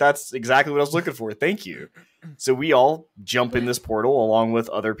yeah. Like, that's exactly what I was looking for. Thank you. So we all jump in this portal along with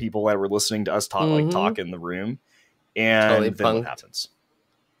other people that were listening to us talk in the room. And Totally then punked. what happens?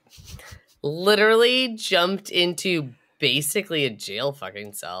 Literally jumped into basically a jail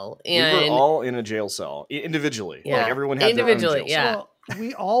fucking cell. And we were all in a jail cell individually. Yeah. Like, everyone had Individually, their own jail Well,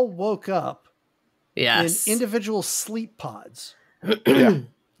 we all woke up yes. in individual sleep pods.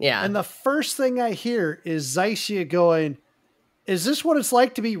 Yeah. And the first thing I hear is Zycia going, "Is this what it's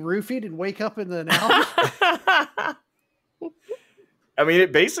like to be roofied and wake up in the now?" I mean,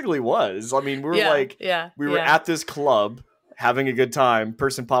 it basically was. I mean, we were we were at this club having a good time.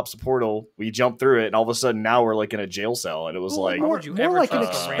 Person pops a portal, we jump through it, and all of a sudden now we're like in a jail cell. And it was like, more like an trust a random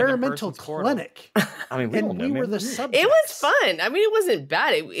experimental person's portal? clinic. I mean, we And don't know, we man. were the subjects. It was fun. I mean, it wasn't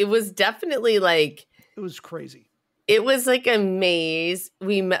bad. It was definitely like, It was crazy. it was like a maze.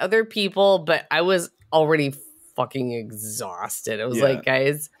 We met other people, but I was already fucking exhausted. I was Yeah. like,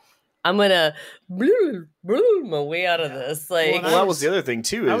 guys, I'm gonna my way out of this. Like, Well, that was the other thing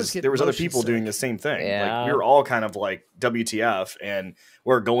too, I was is getting there was other motion people doing sick. the same thing. Yeah. Like, we were all kind of like WTF, and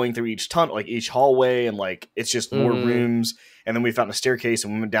we're going through each tunnel, like each hallway, and like it's just more rooms. And then we found a staircase,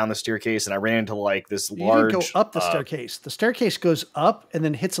 and we went down the staircase, and I ran into like this You large. didn't go up the staircase. The staircase goes up and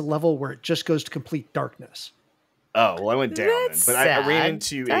then hits a level where it just goes to complete darkness. Oh well, I went down, That's but I ran sad.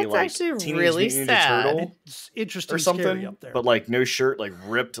 into That's a like actually Teenage really Mutant Ninja sad. Turtle It's interesting, or something, scary up there. but like no shirt, like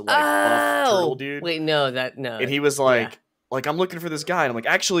ripped, like buff turtle dude. Wait, no. And he was like, I'm looking for this guy. And I'm like,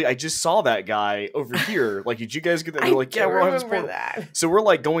 actually, I just saw that guy over here. Like, did you guys get that? They're like, yeah, we're on his portal. that. So we're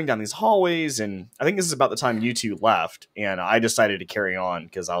like going down these hallways, and I think this is about the time you two left, and I decided to carry on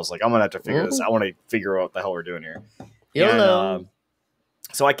because I was like, I'm gonna have to figure this. I want to figure out what the hell we're doing here. YOLO. And,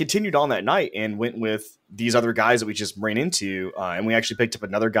 so I continued on that night and went with these other guys that we just ran into, and we actually picked up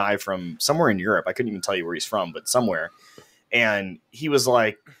another guy from somewhere in Europe. I couldn't even tell you where he's from, but somewhere. And he was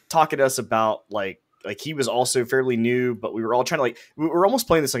like talking to us about like he was also fairly new, but we were all trying to we were almost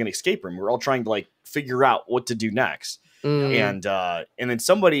playing this like an escape room. We were all trying to like figure out what to do next. And then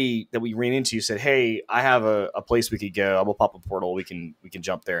somebody that we ran into said, "Hey, I have a place we could go. I will pop a portal. We can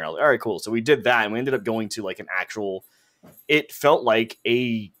jump there." And I was like, all right, cool. So we did that, and we ended up going to like an actual. It felt like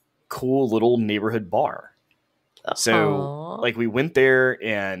a cool little neighborhood bar. So like we went there,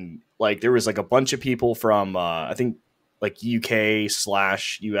 and like there was like a bunch of people from I think like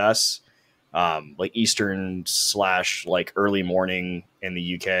UK/US, like Eastern / like early morning in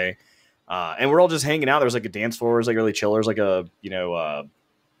the UK. And we're all just hanging out. There was like a dance floor, it was like really chill. There was like a,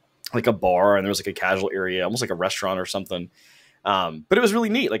 like a bar, and there was like a casual area, almost like a restaurant or something. But it was really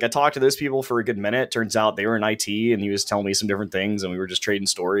neat. Like I talked to those people for a good minute. Turns out they were in IT, and he was telling me some different things, and we were just trading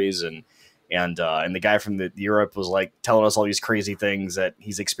stories. And the guy from the Europe was like telling us all these crazy things that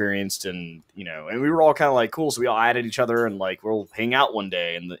he's experienced, and and we were all kind of like cool. So we all added each other, and like we'll hang out one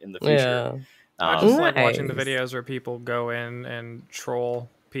day in the future. I just like watching the Nice. videos where people go in and troll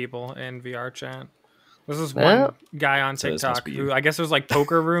people in VR chat. There's this one guy on So this must TikTok be who you. I guess there's like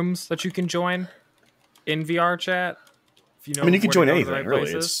poker rooms that you can join in VR chat. If you know, I mean, you can where to join go to the anything, right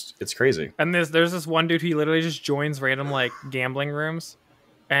really. places. It's crazy. And there's this one dude, he literally just joins random like gambling rooms,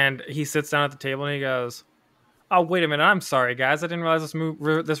 and he sits down at the table and he goes, "Oh, wait a minute, I'm sorry, guys, I didn't realize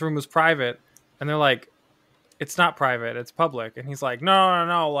this room was private." And they're like, "It's not private, it's public." And he's like,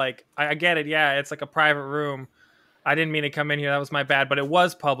 No, like I get it, yeah, it's like a private room. I didn't mean to come in here, that was my bad, but it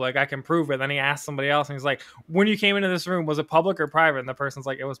was public, I can prove it. Then he asked somebody else, and he's like, "When you came into this room, was it public or private?" And the person's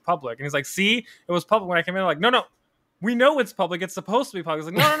like, "It was public." And he's like, "See, it was public when I came in." Like, no. We know it's public. It's supposed to be public.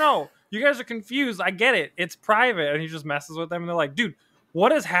 He's like, no. You guys are confused. I get it. It's private. And he just messes with them. And they're like, dude,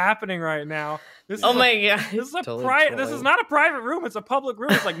 what is happening right now? This is my god! This is a Totally private. This is trolling. not a private room. It's a public room.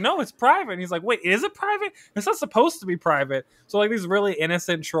 It's like, no, it's private. And he's like, wait, is it private? It's not supposed to be private. So like these really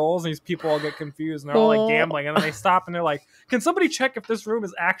innocent trolls, and these people all get confused, and they're all like gambling, and then they stop, and they're like, can somebody check if this room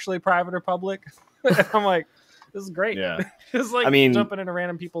is actually private or public? And I'm like, this is great. Yeah. Just like jumping into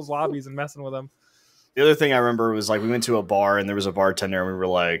random people's lobbies and messing with them. The other thing I remember was like we went to a bar, and there was a bartender, and we were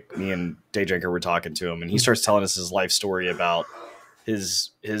like, me and Daydrinker were talking to him, and he starts telling us his life story about his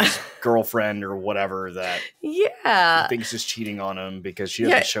girlfriend or whatever that he thinks is cheating on him because she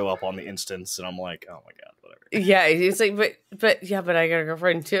doesn't show up on the instance. And I'm like, oh my god, whatever. Yeah, he's like, but I got a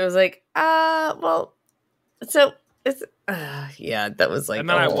girlfriend too. I was like, well, so it's yeah, that was like, And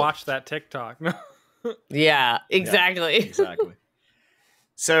then I watched that TikTok. Yeah, exactly. Yeah, exactly.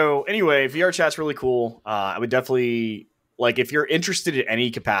 So anyway, VR chat's really cool. I would definitely like if you're interested in any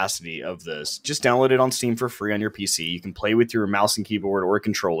capacity of this, just download it on Steam for free on your PC. You can play with your mouse and keyboard or a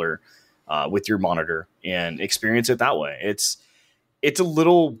controller with your monitor and experience it that way. It's a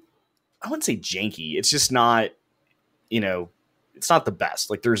little, I wouldn't say janky. It's just not, it's not the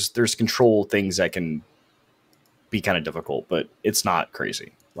best. Like there's control things that can be kind of difficult, but it's not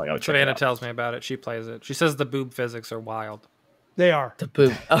crazy. Like I would check it Savannah out. tells me about it. She plays it. She says the boob physics are wild. They are. The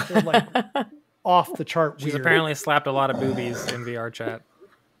boob. They're like off the chart. She's weird. apparently slapped a lot of boobies in VR chat.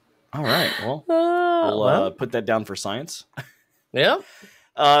 All right, well, we'll put that down for science. Yep.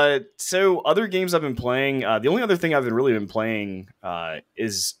 So other games I've been playing, the only other thing I've really been playing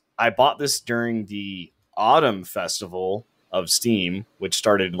is I bought this during the Autumn Festival of Steam, which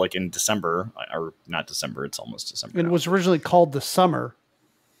started like in December, or not December, it's almost December. It was originally called the Summer.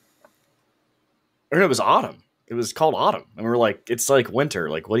 Or no, it was Autumn. It was called Autumn. And we were like, it's like winter.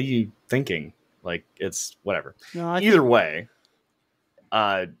 Like, what are you thinking? Like, it's whatever. No, Either way,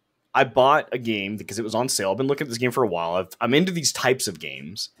 I bought a game because it was on sale. I've been looking at this game for a while. I'm into these types of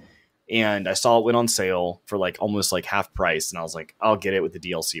games. And I saw it went on sale for like almost like half price. And I was like, I'll get it with the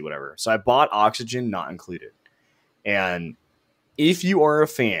DLC, whatever. So I bought Oxygen Not Included. And if you are a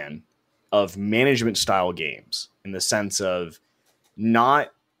fan of management style games, in the sense of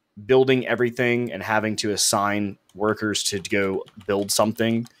not building everything and having to assign workers to go build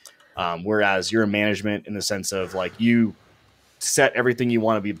something, whereas you're a management in the sense of like you set everything you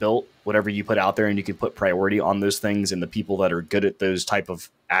want to be built, whatever you put out there, and you can put priority on those things, and the people that are good at those type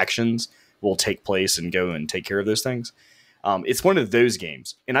of actions will take place and go and take care of those things. It's one of those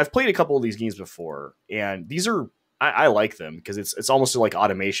games, and I've played a couple of these games before, and these are I like them because it's almost like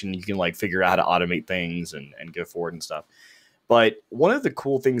automation. You can like figure out how to automate things and go forward and stuff. But one of the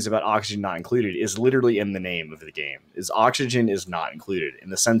cool things about Oxygen Not Included is literally in the name of the game. Is oxygen is not included,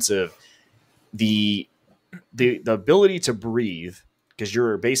 in the sense of the ability to breathe, because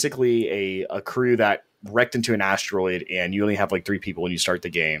you're basically a crew that wrecked into an asteroid, and you only have like 3 people when you start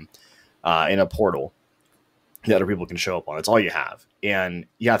the game in a portal that other people can show up on. That's all you have. And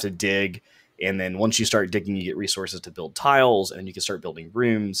you have to dig. And then once you start digging, you get resources to build tiles, and you can start building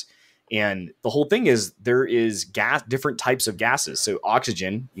rooms. And the whole thing is there is different types of gases. So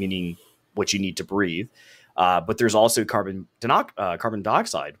oxygen, meaning what you need to breathe. But there's also carbon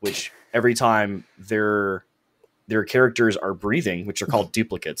dioxide, which every time their characters are breathing, which are called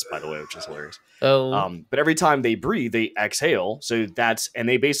duplicates, by the way, which is hilarious. But every time they breathe, they exhale. So and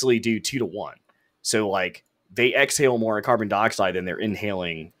they basically do 2 to 1. So like they exhale more carbon dioxide than they're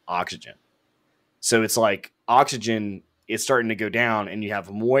inhaling oxygen. So it's like oxygen, it's starting to go down, and you have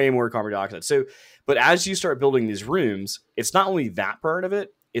way more carbon dioxide. So, but as you start building these rooms, it's not only that part of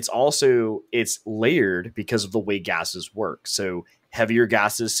it, it's layered because of the way gases work. So heavier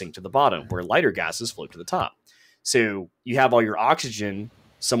gases sink to the bottom, where lighter gases float to the top. So you have all your oxygen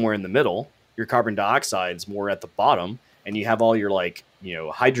somewhere in the middle, your carbon dioxide's more at the bottom, and you have all your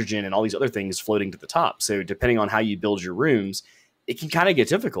hydrogen and all these other things floating to the top. So depending on how you build your rooms, it can kind of get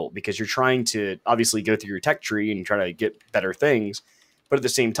difficult because you're trying to obviously go through your tech tree and try to get better things. But at the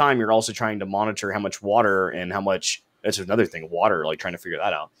same time, you're also trying to monitor how much water and how much, that's another thing, water, like trying to figure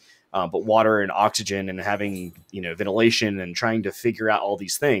that out. But water and oxygen and having, ventilation and trying to figure out all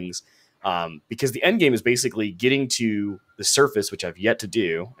these things. Because the end game is basically getting to the surface, which I've yet to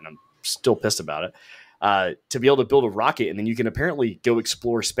do, and I'm still pissed about it, to be able to build a rocket. And then you can apparently go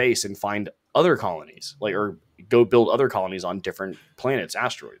explore space and find other colonies, or go build other colonies on different planets,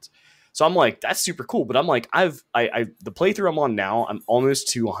 asteroids. So I'm like, that's super cool. But I'm like, the playthrough I'm on now, I'm almost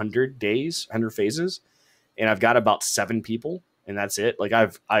to 100 days, 100 phases, and I've got about 7 people, and that's it. Like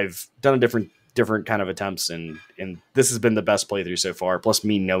I've done a different kind of attempts, and this has been the best playthrough so far, plus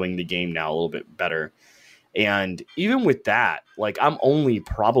me knowing the game now a little bit better. And even with that, like I'm only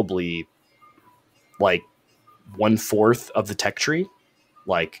probably like 1/4 of the tech tree,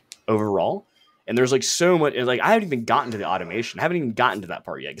 like overall. And there's like so much, like I haven't even gotten to the automation. I haven't even gotten to that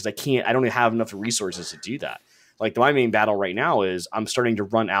part yet because I don't have enough resources to do that. Like my main battle right now is I'm starting to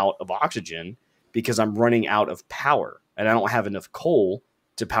run out of oxygen because I'm running out of power, and I don't have enough coal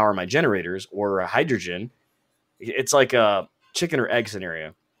to power my generators or hydrogen. It's like a chicken or egg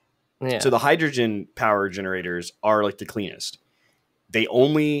scenario. Yeah. So the hydrogen power generators are like the cleanest. They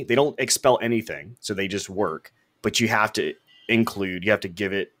don't expel anything, so they just work. But you have to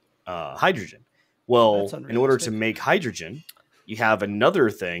give it hydrogen. Well, in order to make hydrogen, you have another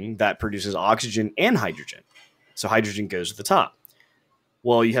thing that produces oxygen and hydrogen. So hydrogen goes to the top.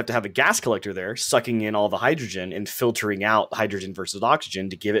 Well, you have to have a gas collector there sucking in all the hydrogen and filtering out hydrogen versus oxygen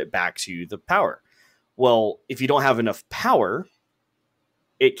to give it back to the power. Well, if you don't have enough power,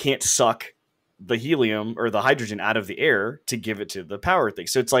 it can't suck the helium or the hydrogen out of the air to give it to the power thing.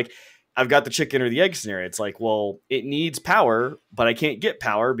 So it's like, I've got the chicken or the egg scenario. It's like, well, it needs power, but I can't get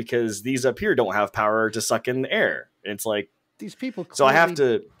power because these up here don't have power to suck in the air. And it's like, these people so I have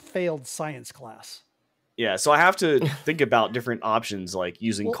to failed science class. Yeah, so I have to think about different options, like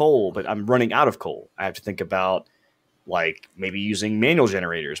using coal, but I'm running out of coal. I have to think about like maybe using manual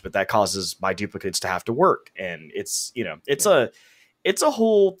generators, but that causes my duplicates to have to work, and it's it's a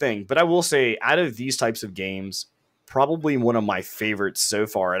whole thing. But I will say, out of these types of games, probably one of my favorites so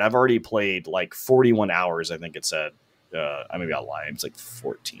far, and I've already played like 41 hours. I think it said. Maybe I'll lie. It's like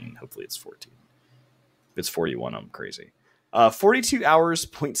 14. Hopefully, it's 14. If it's 41, I'm crazy. 42 hours,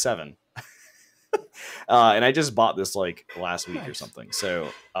 0.7. And I just bought this like last week or something. So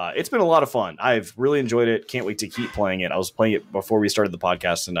it's been a lot of fun. I've really enjoyed it. Can't wait to keep playing it. I was playing it before we started the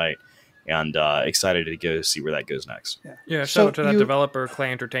podcast tonight, and excited to go see where that goes next. Yeah, shout out to that developer,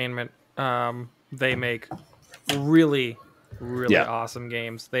 Clay Entertainment. They make really awesome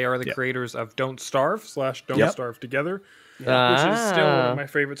games. They are the creators of Don't Starve / Don't Starve Together, which is still one of my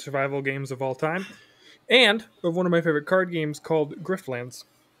favorite survival games of all time, and of one of my favorite card games called Griftlands.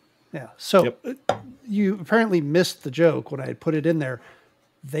 Yeah. So you apparently missed the joke when I had put it in there.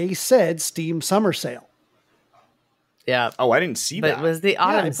 They said Steam Summer Sale. Yeah. Oh, I didn't see that. But it was the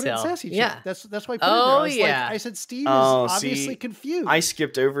autumn sale. Sassy yeah. That's why I put it in there. I said Steam is obviously confused. I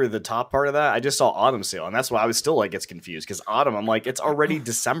skipped over the top part of that. I just saw autumn sale, and that's why I was still like, it's confused because autumn. I'm like, it's already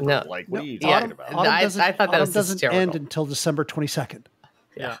December. No. Like, what are you talking about? I thought that was doesn't end until December 22nd.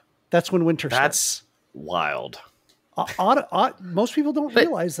 Yeah. That's when winter starts. That's wild. Most people don't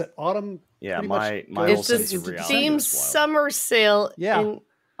realize that autumn. Yeah, my it's the Steam Summer Sale in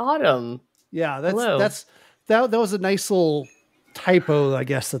autumn. Yeah, that was a nice little typo, I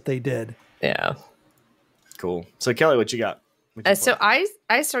guess, that they did. Yeah. Cool. So Kelly, what you got? So I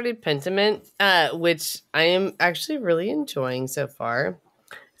started Pentiment, which I am actually really enjoying so far.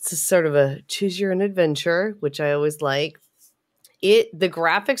 It's a sort of a choose your own adventure, which I always like. The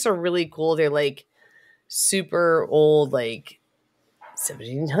graphics are really cool. They're like super old, like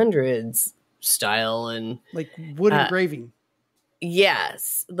 1700s style, and like wood engraving.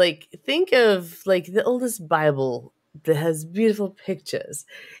 Yes, like think of like the oldest Bible that has beautiful pictures,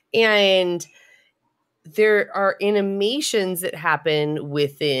 and there are animations that happen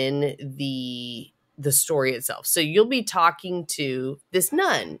within the story itself. So you'll be talking to this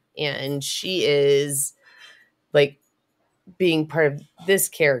nun, and she is like being part of this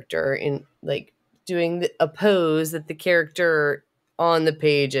character in like doing a pose that the character on the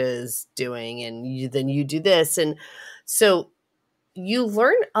page is doing, and then you do this, and so you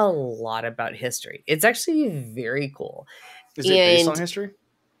learn a lot about history. It's actually very cool. Is it based on history?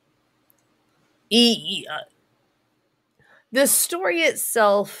 The story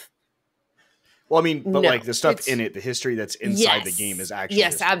itself. Well, I mean, but like the stuff in it, the history that's inside the game is actually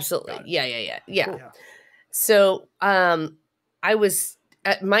history. Absolutely. Yeah. Cool. So,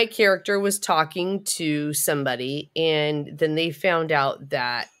 my character was talking to somebody, and then they found out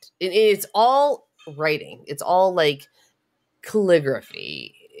that it's all writing. It's all like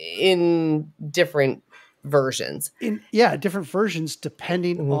calligraphy in different versions. Different versions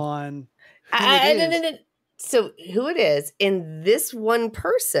depending on who it is. So who it is, and this one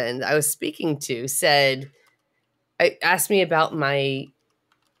person I was speaking to asked me about my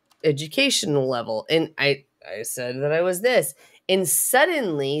educational level, and I said that I was this. And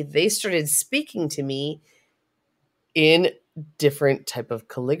suddenly they started speaking to me in different type of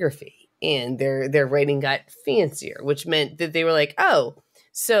calligraphy, and their writing got fancier, which meant that they were like, "Oh,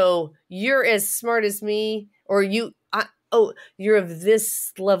 so you're as smart as me, or you're of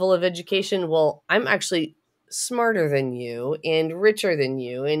this level of education. Well, I'm actually smarter than you and richer than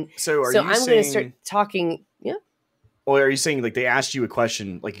you, and so I'm going to start talking." Yeah. Well, are you saying like they asked you a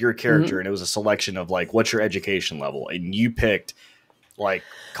question, like your character, and it was a selection of like, what's your education level, and you picked like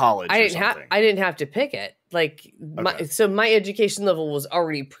college? I didn't have to pick it. Like, my education level was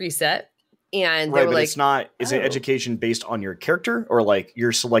already preset, and they were like, it's not. Is it education based on your character, or like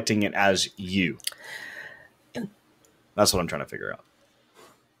you're selecting it as you? That's what I'm trying to figure out.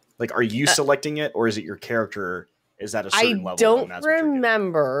 Like, are you selecting it, or is it your character? Is that a certain level? I don't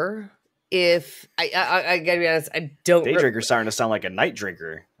remember. If I gotta be honest, I don't. Day drinker's starting to sound like a night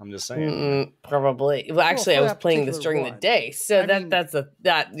drinker. I'm just saying. Probably. Well, actually, I was playing this during the day, so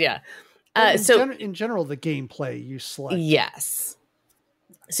yeah. So in general, the gameplay you select. Yes.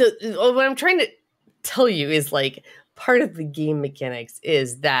 So what I'm trying to tell you is like part of the game mechanics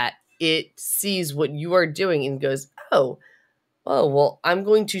is that it sees what you are doing and goes, oh, well, I'm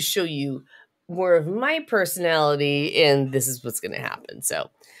going to show you more of my personality, and this is what's going to happen. So.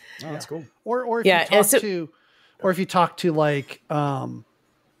 Oh, that's cool. Or if you talk to like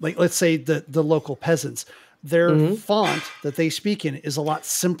let's say the local peasants, their font that they speak in is a lot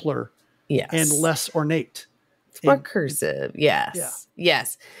simpler, and less ornate. It's more cursive. Yes.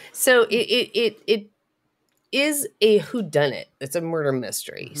 So it is a whodunit. It's a murder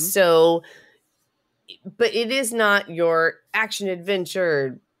mystery. So, but it is not your action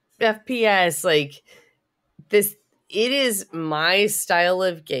adventure FPS like this. It is my style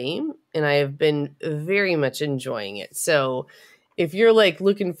of game, and I have been very much enjoying it. So, if you're like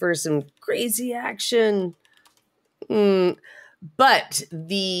looking for some crazy action, but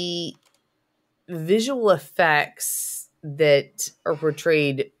the visual effects that are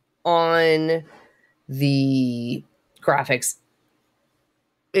portrayed on the graphics,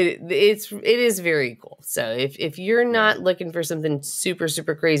 it is very cool. So if you're not looking for something super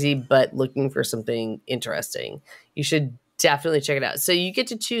super crazy but looking for something interesting, you should definitely check it out. So you get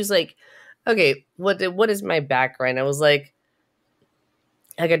to choose like, okay, what is my background? I was like,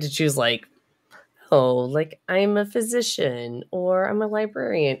 I got to choose like, oh, like I'm a physician, or I'm a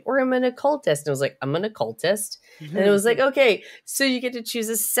librarian, or I'm an occultist. And I was like, I'm an occultist. And it was like, okay, so you get to choose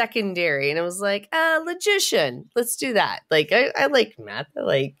a secondary. And I was like, logician. Let's do that. Like, I like math, I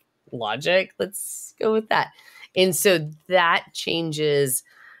like logic. Let's go with that. And so that changes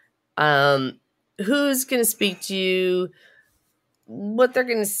who's going to speak to you, what they're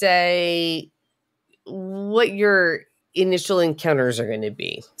going to say, what your initial encounters are going to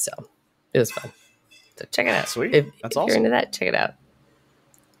be. So it was fun. So check it out. Sweet. If awesome. you're into that, check it out.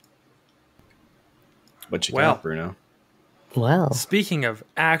 What you got, Bruno? Well, speaking of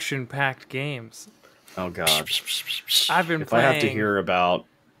action-packed games, oh god, I've been if playing I have to hear about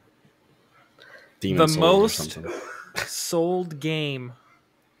Demon the Souls most or something. sold game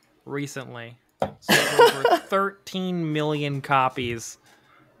recently. Sold over 13 million copies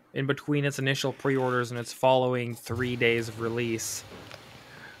in between its initial pre-orders and its following 3 days of release.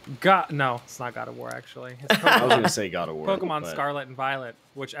 No, it's not God of War, actually. It's I was going to say God of War. Pokemon Scarlet and Violet,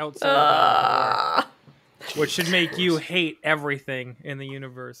 which outsold God of War, which should make you hate everything in the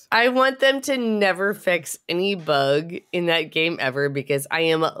universe. I want them to never fix any bug in that game ever, because I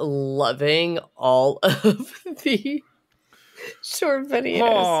am loving all of the short videos.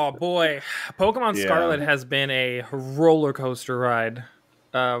 Oh boy, Pokemon Scarlet has been a roller coaster ride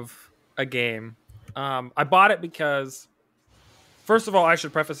of a game. I bought it because, first of all, I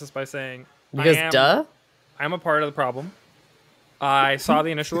should preface this by saying, I'm a part of the problem. I saw the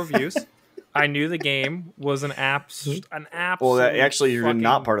initial reviews. I knew the game was an absolute. Well, actually, you're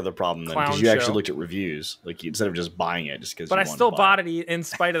not part of the problem then, because you actually show. looked at reviews, like instead of just buying it, just because. But I still bought it in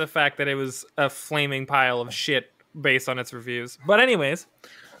spite of the fact that it was a flaming pile of shit based on its reviews. But anyways,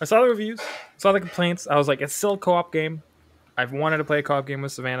 I saw the reviews, saw the complaints. I was like, it's still a co-op game. I've wanted to play a co-op game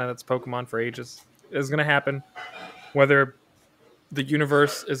with Savannah that's Pokemon for ages. It's gonna happen, whether the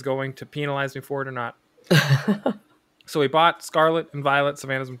universe is going to penalize me for it or not. So we bought Scarlet and Violet.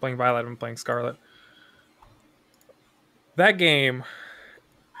 Savannah's been playing Violet. I've been playing Scarlet. That game,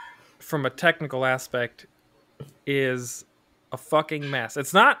 from a technical aspect, is a fucking mess.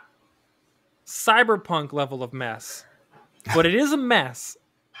 It's not cyberpunk level of mess, but it is a mess.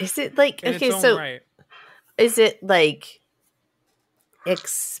 Is it like, okay, so is it like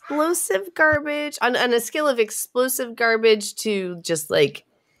explosive garbage on a scale of explosive garbage to just like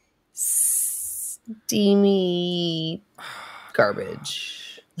steamy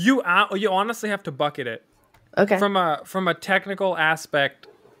garbage? You honestly have to bucket it. Okay. From a technical aspect,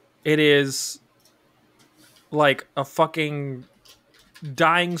 it is like a fucking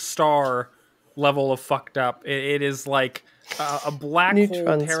dying star level of fucked up. It is like a black hole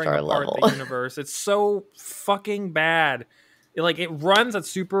tearing apart the universe. It's so fucking bad. It runs at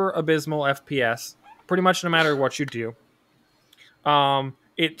super abysmal FPS, pretty much no matter what you do.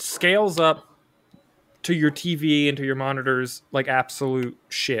 It scales up to your TV and to your monitors like absolute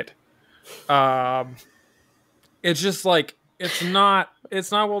shit. It's just like it's not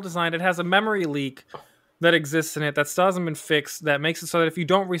well designed. It has a memory leak that exists in it that still hasn't been fixed, that makes it so that if you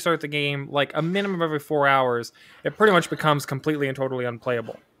don't restart the game like a minimum of every 4 hours, it pretty much becomes completely and totally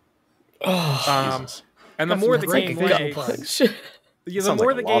unplayable. And the more the game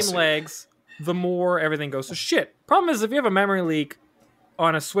lags, the more everything goes to shit. Problem is, if you have a memory leak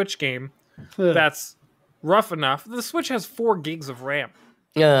on a Switch game that's rough enough, the Switch has 4 gigs of RAM.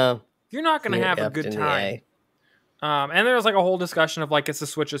 You're not going to have a good time. And there was like a whole discussion of like, it's the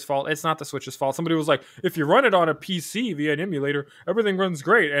Switch's fault. It's not the Switch's fault. Somebody was like, if you run it on a PC via an emulator, everything runs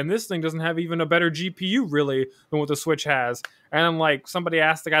great. And this thing doesn't have even a better GPU really than what the Switch has. And I'm like, somebody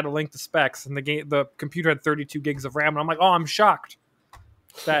asked the guy to link the specs, and the computer had 32 gigs of RAM. And I'm like, oh, I'm shocked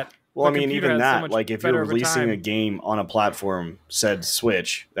that. Well, I mean, even that, like if you're releasing a game on a platform, said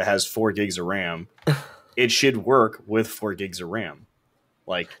Switch, that has 4 gigs of RAM, it should work with 4 gigs of RAM.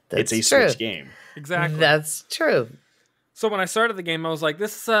 Like, it's a Switch game. Exactly. That's true. So when I started the game, I was like,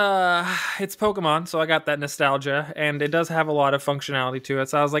 it's Pokemon, so I got that nostalgia, and it does have a lot of functionality to it.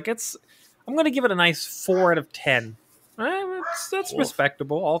 So I was like, I'm going to give it a nice 4 out of 10. That's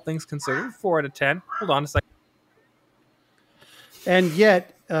respectable, all things considered. 4 out of 10. Hold on a second. And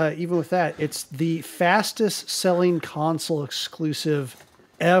yet, even with that, it's the fastest selling console exclusive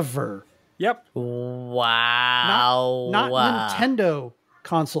ever. Yep. Wow. Not Nintendo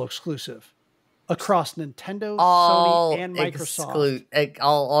console exclusive. Across Nintendo, All Sony, and Microsoft.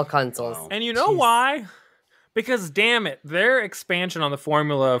 All consoles. Wow. And you know why? Because, damn it, their expansion on the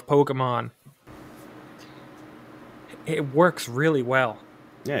formula of Pokemon, it works really well.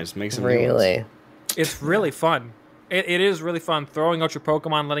 Yeah, it just makes them Really? It's really fun. It is really fun throwing out your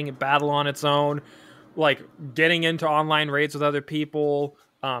Pokemon, letting it battle on its own, like getting into online raids with other people,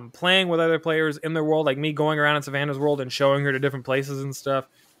 playing with other players in their world, like me going around in Savannah's world and showing her to different places and stuff.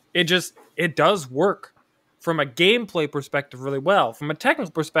 It does work from a gameplay perspective really well. From a technical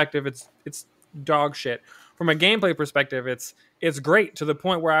perspective, it's dog shit. From a gameplay perspective, it's great to the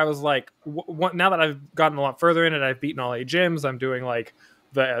point where I was like, now that I've gotten a lot further in it, I've beaten all 8 gyms. I'm doing like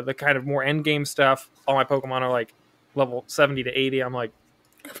the kind of more end game stuff. All my Pokemon are like level 70 to 80. I'm like,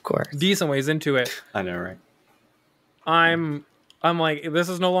 Of course. decent ways into it. I know, right? I'm like, this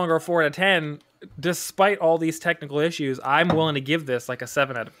is no longer a 4 out of 10. Despite all these technical issues, I'm willing to give this like a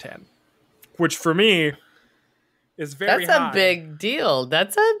 7 out of 10, which for me is very That's high. a big deal.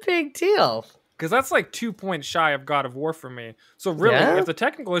 That's a big deal. Because that's like 2 points shy of God of War for me. So really, if the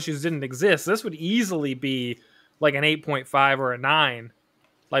technical issues didn't exist, this would easily be like an 8.5 or a 9,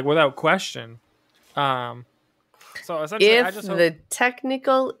 like without question. So essentially, If I just hope... the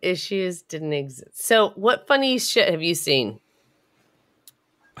technical issues didn't exist. So what funny shit have you seen?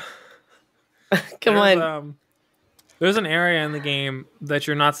 Come on. There's an area in the game that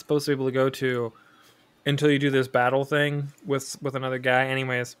you're not supposed to be able to go to until you do this battle thing with another guy.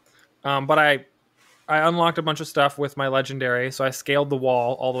 Anyways, but I unlocked a bunch of stuff with my legendary, so I scaled the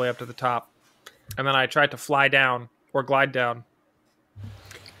wall all the way up to the top, and then I tried to fly down or glide down,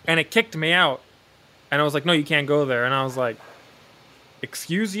 and it kicked me out, and I was like, no, you can't go there, and I was like,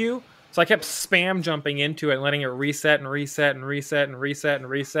 excuse you? So I kept spam jumping into it and letting it reset and reset and reset and reset and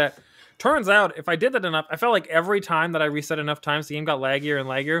reset. Turns out, if I did that enough, I felt like every time that I reset enough times, the game got laggier and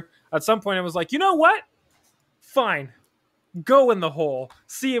laggier. At some point, I was like, you know what? Fine. Go in the hole.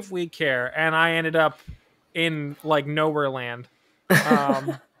 See if we care. And I ended up in, like, nowhere land.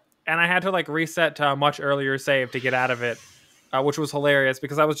 And I had to, like, reset to a much earlier save to get out of it, which was hilarious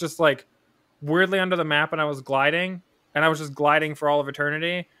because I was just, like, weirdly under the map and I was gliding. And I was just gliding for all of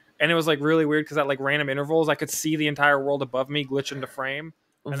eternity. And it was, like, really weird because at, like, random intervals, I could see the entire world above me glitch into frame.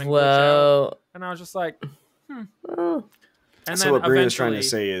 And then glitch out. And I was just like, And so then what Bruno's trying to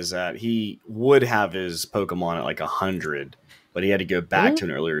say is that he would have his Pokemon at like 100, but he had to go back to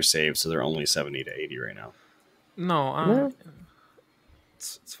an earlier save, so they're only 70 to 80 right now. No,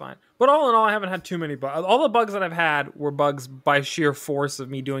 it's fine. But all in all, I haven't had too many bugs. All the bugs that I've had were bugs by sheer force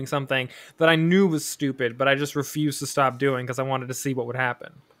of me doing something that I knew was stupid, but I just refused to stop doing because I wanted to see what would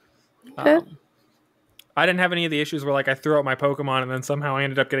happen. I didn't have any of the issues where like I threw out my Pokemon and then somehow I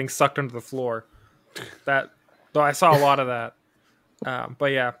ended up getting sucked under the floor. Though I saw a lot of that.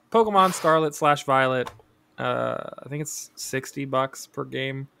 But yeah, Pokemon Scarlet / Violet. I think it's $60 per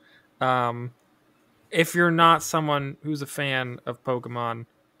game. If you're not someone who's a fan of Pokemon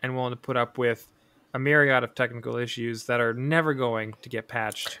and willing to put up with a myriad of technical issues that are never going to get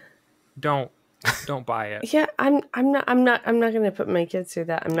patched, don't buy it. Yeah, I'm not going to put my kids through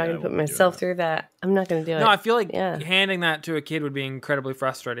that. I'm not going to put myself through that. I'm not going to do it. No, I feel like handing that to a kid would be incredibly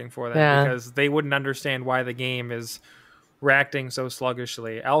frustrating for them because they wouldn't understand why the game is reacting so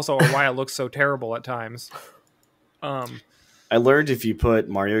sluggishly. Also, why it looks so terrible at times. I learned if you put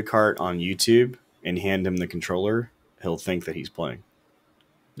Mario Kart on YouTube and hand him the controller, he'll think that he's playing.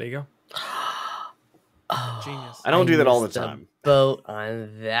 There you go. Genius. I don't do that all the time. Boat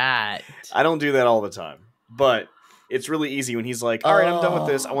on that. I don't do that all the time. But it's really easy when he's like, all right, I'm done with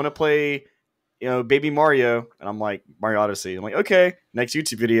this. I want to play, Baby Mario. And I'm like, Mario Odyssey. I'm like, okay, next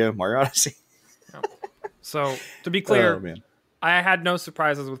YouTube video, Mario Odyssey. So, to be clear, I had no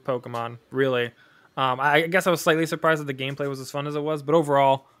surprises with Pokemon, really. I guess I was slightly surprised that the gameplay was as fun as it was. But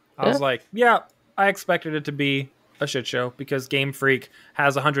overall, I was like, I expected it to be a shit show because Game Freak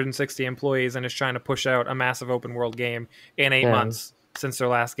has 160 employees and is trying to push out a massive open world game in 8 months since their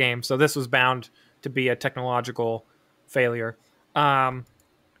last game. So this was bound to be a technological failure.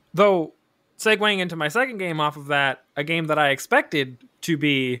 Though segueing into my second game off of that, a game that I expected to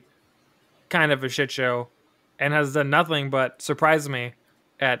be kind of a shit show and has done nothing but surprise me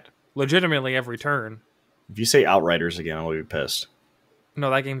at legitimately every turn. If you say Outriders again, I'll be pissed. No,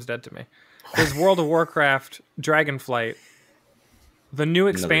 that game's dead to me. There's World of Warcraft, Dragonflight. The new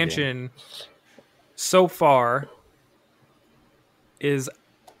expansion so far is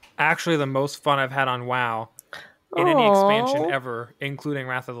actually the most fun I've had on WoW in any expansion ever, including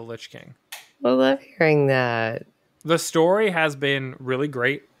Wrath of the Lich King. I love hearing that. The story has been really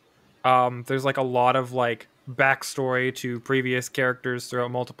great. There's like a lot of like backstory to previous characters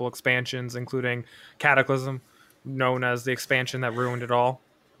throughout multiple expansions, including Cataclysm, known as the expansion that ruined it all.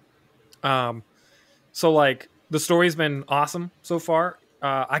 So like the story's been awesome so far.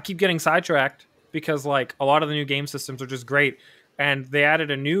 I keep getting sidetracked because like a lot of the new game systems are just great, and they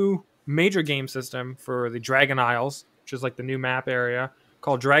added a new major game system for the Dragon Isles, which is like the new map area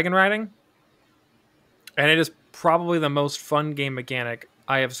called Dragon Riding, and it is probably the most fun game mechanic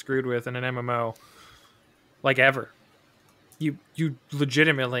I have screwed with in an MMO like ever. You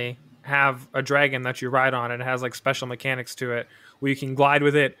legitimately have a dragon that you ride on, and it has like special mechanics to it where you can glide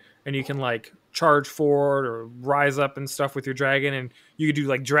with it and you can like charge forward or rise up and stuff with your dragon, and you could do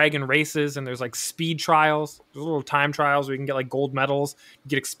like dragon races, and there's like speed trials, there's little time trials where you can get like gold medals,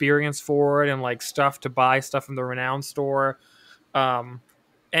 get experience for it, and like stuff to buy stuff from the renown store.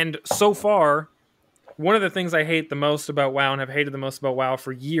 And so far, one of the things I hate the most about WoW and have hated the most about WoW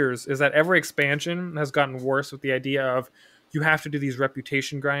for years is that every expansion has gotten worse with the idea of you have to do these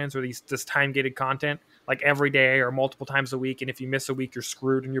reputation grinds or this time-gated content like every day or multiple times a week, and if you miss a week, you're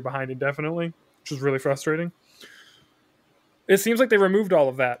screwed and you're behind indefinitely, which is really frustrating. It seems like they removed all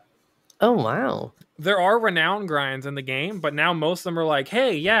of that. Oh, wow. There are renown grinds in the game, but now most of them are like,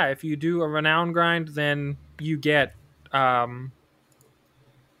 hey, yeah, if you do a renown grind, then you get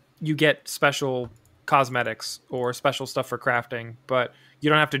special cosmetics or special stuff for crafting, but you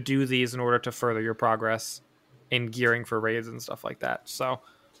don't have to do these in order to further your progress in gearing for raids and stuff like that. So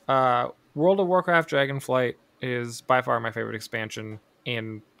World of Warcraft Dragonflight is by far my favorite expansion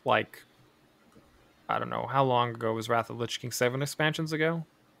in like, I don't know, how long ago was Wrath of the Lich King? 7 expansions ago?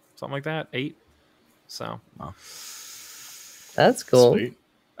 Something like that? 8? So. Wow. That's cool. Sweet.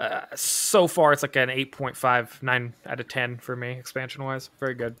 So far, it's like an 8.5, 9 out of 10 for me, expansion-wise.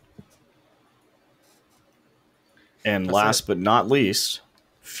 Very good. And last but not least,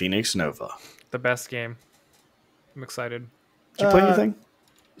 Phoenix Nova. The best game. I'm excited. Did you play anything?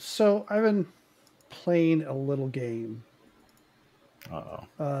 So I've been playing a little game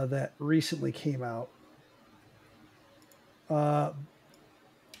that recently came out.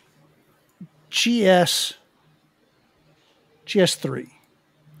 GS3.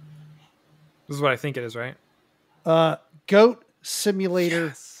 This is what I think it is, right? Goat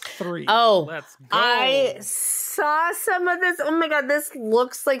Simulator 3. Oh, let's go. I saw some of this. Oh my God, this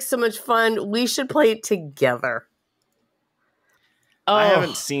looks like so much fun. We should play it together. Oh. I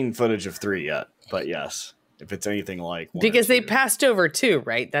haven't seen footage of 3 yet, but yes, if it's anything like 1 because or 2. they passed over 2,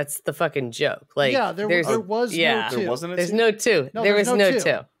 right? That's the fucking joke. Like, yeah, there was no 2. There wasn't a 2? There's no 2. No, there was no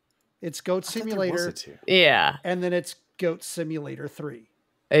 2. It's Goat Simulator. Yeah. And then it's Goat Simulator 3.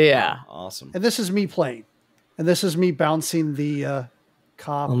 Yeah. Oh, awesome. And this is me playing. And this is me bouncing the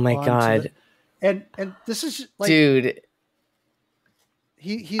cop. Oh my God. And this is like, dude.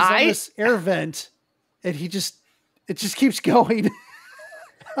 He's on this air vent, and it just keeps going.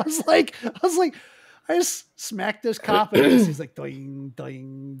 I was like, I just smacked this cop, and he's like, doing,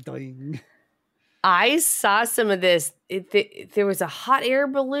 doing, doing. I saw some of this. There was a hot air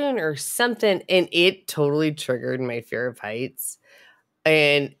balloon or something, and it totally triggered my fear of heights.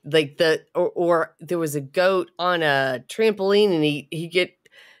 And like or there was a goat on a trampoline, and they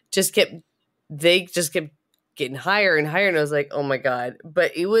just kept getting higher and higher, and I was like, oh my God.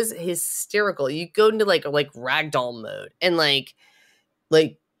 But it was hysterical. You go into like ragdoll mode and like blah,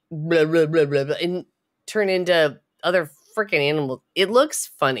 blah, blah, blah, blah, and turn into other freaking animals. It looks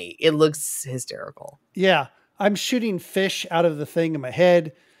funny. It looks hysterical. Yeah. I'm shooting fish out of the thing in my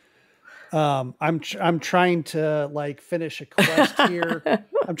head. I'm trying to like finish a quest here.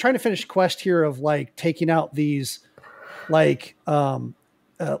 I'm trying to finish a quest here of like taking out these like what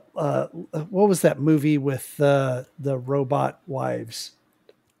was that movie with the robot wives?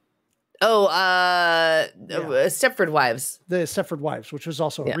 Oh, Stepford Wives. The Stepford Wives, which was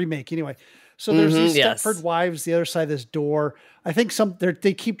also a remake anyway. So there's these Stepford Wives the other side of this door. I think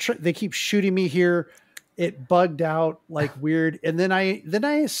they keep shooting me here. It bugged out like weird, and then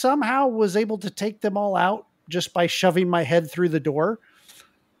I somehow was able to take them all out just by shoving my head through the door,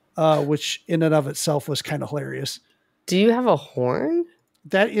 which in and of itself was kind of hilarious. Do you have a horn?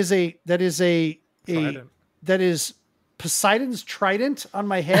 That is Poseidon's trident on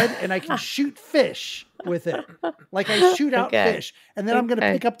my head, and I can shoot fish with it. Like I shoot out fish, and then I'm going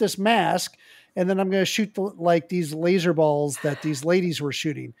to pick up this mask and then I'm going to shoot these laser balls that these ladies were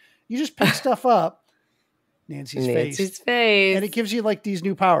shooting. You just pick stuff up. Nancy's face. And it gives you like these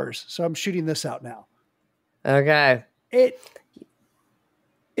new powers. So I'm shooting this out now. Okay.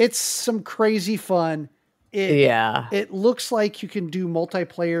 It's some crazy fun. It looks like you can do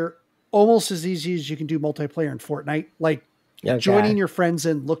multiplayer almost as easy as you can do multiplayer in Fortnite. Like joining your friends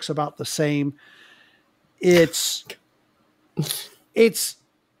in looks about the same. It's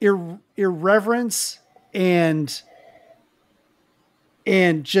irreverence and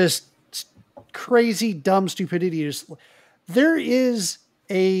just crazy dumb stupidity. There is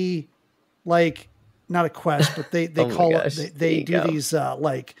a not a quest, but they call it. They do these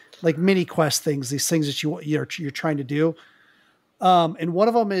like mini quest things. These things that you're trying to do. And one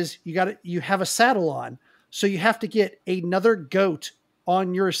of them is you have a saddle on, so you have to get another goat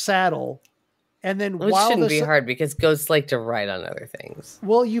on your saddle. And then which shouldn't be hard because goats like to ride on other things.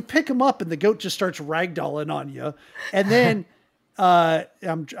 Well, you pick them up and the goat just starts ragdolling on you. And then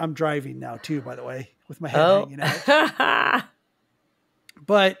I'm driving now too, by the way, with my head hanging out.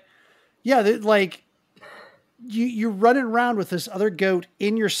 But yeah, like you're running around with this other goat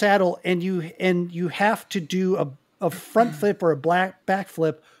in your saddle, and you have to do a front flip or a back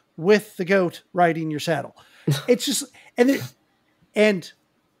flip with the goat riding your saddle. It's just and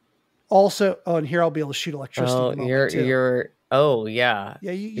also, and here I'll be able to shoot electricity. Oh, you're yeah.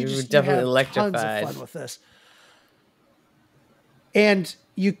 You definitely have electrified. Tons of fun with this, and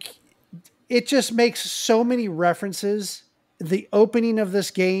it just makes so many references. The opening of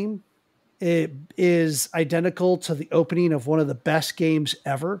this game is identical to the opening of one of the best games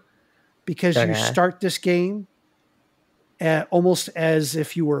ever, because you start this game almost as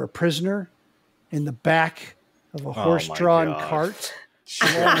if you were a prisoner in the back of a horse-drawn cart.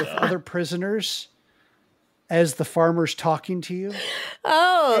 Along with other prisoners as the farmer's talking to you.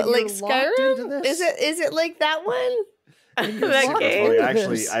 Oh, like Skyrim? Is it like that one? That game?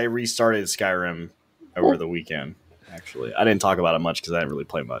 Actually, I restarted Skyrim over the weekend. Actually, I didn't talk about it much because I didn't really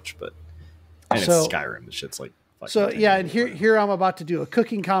play much, but it's Skyrim. The shit's like and here I'm about to do a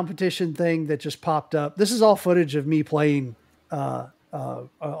cooking competition thing that just popped up. This is all footage of me playing during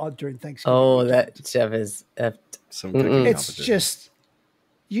Thanksgiving. Oh, that Jeff is some cooking it's competition. Just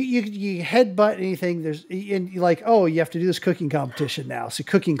you headbutt anything. And you're like, oh, you have to do this cooking competition now. It's a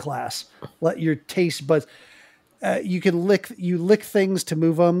cooking class. Let your taste buds. You lick things to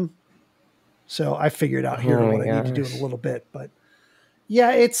move them. So I figured out here what I need to do in a little bit, but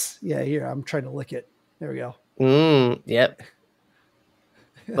here I'm trying to lick it. There we go. Yep.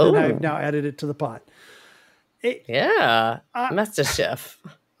 And I've now added it to the pot. Master Chef.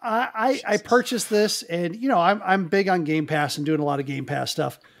 I purchased this, and I'm big on Game Pass and doing a lot of Game Pass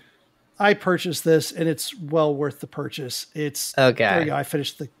stuff. I purchased this, and it's well worth the purchase. It's okay. There you go. I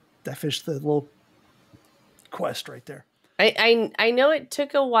finished the little quest right there. I know it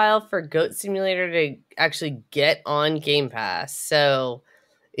took a while for Goat Simulator to actually get on Game Pass, so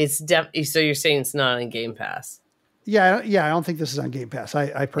it's so you're saying it's not on Game Pass? Yeah. I don't think this is on Game Pass.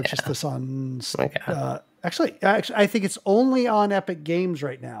 I purchased this on. Actually, I think it's only on Epic Games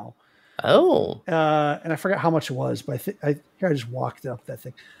right now. Oh. And I forgot how much it was, but I just walked up that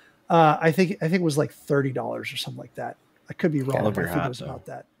thing. I think it was like $30 or something like that. I could be wrong, but I think it was about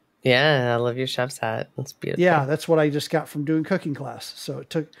that. Yeah, I love your chef's hat. That's beautiful. Yeah, that's what I just got from doing cooking class. So it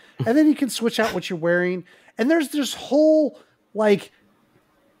took, and then you can switch out what you're wearing. And there's this whole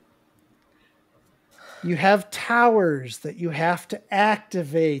you have towers that you have to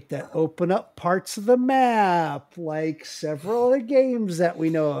activate that open up parts of the map, like several other games that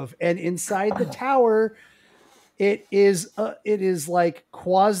we know of. And inside the tower, it is like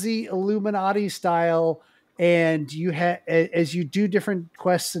quasi Illuminati style. And you as you do different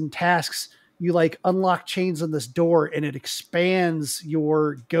quests and tasks, you unlock chains on this door, and it expands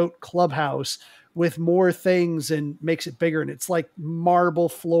your goat clubhouse with more things and makes it bigger. And it's like marble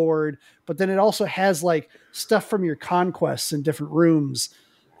floored, but then it also has stuff from your conquests in different rooms.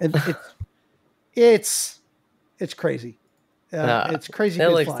 And it's crazy. It's crazy. It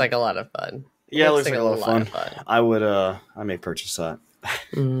looks like a lot of fun. Yeah, it looks like a lot of fun. I may purchase that.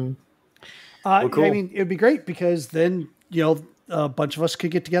 Cool. I mean, it would be great because then, a bunch of us could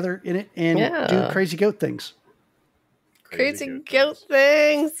get together in it and do crazy goat things. Crazy goat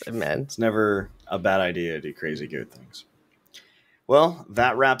things. Man, it's never a bad idea to do crazy goat things. Well,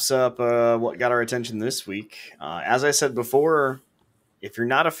 that wraps up what got our attention this week. As I said before, if you're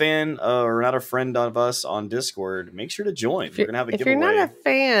not a fan or not a friend of us on Discord, make sure to join. We're going to have a giveaway. If you're not a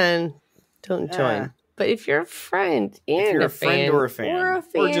fan, don't join. But if you're a friend or a fan,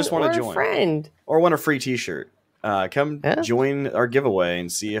 or just want to join, friend, or want a free T-shirt, come join our giveaway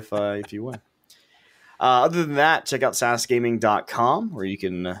and see if you win. Other than that, check out sasgaming.com where you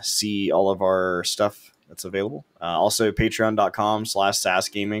can see all of our stuff that's available. Also,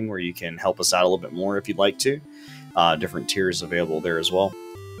 patreon.com/sasgaming where you can help us out a little bit more if you'd like to. Different tiers available there as well.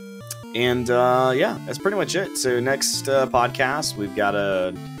 And yeah, that's pretty much it. So next podcast, we've got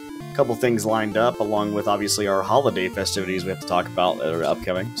a couple things lined up, along with obviously our holiday festivities we have to talk about that are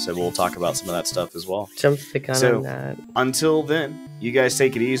upcoming. So we'll talk about some of that stuff as well. Jump the gun on that. Until then, you guys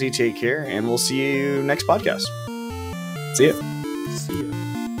take it easy, take care, and we'll see you next podcast. See ya. See ya.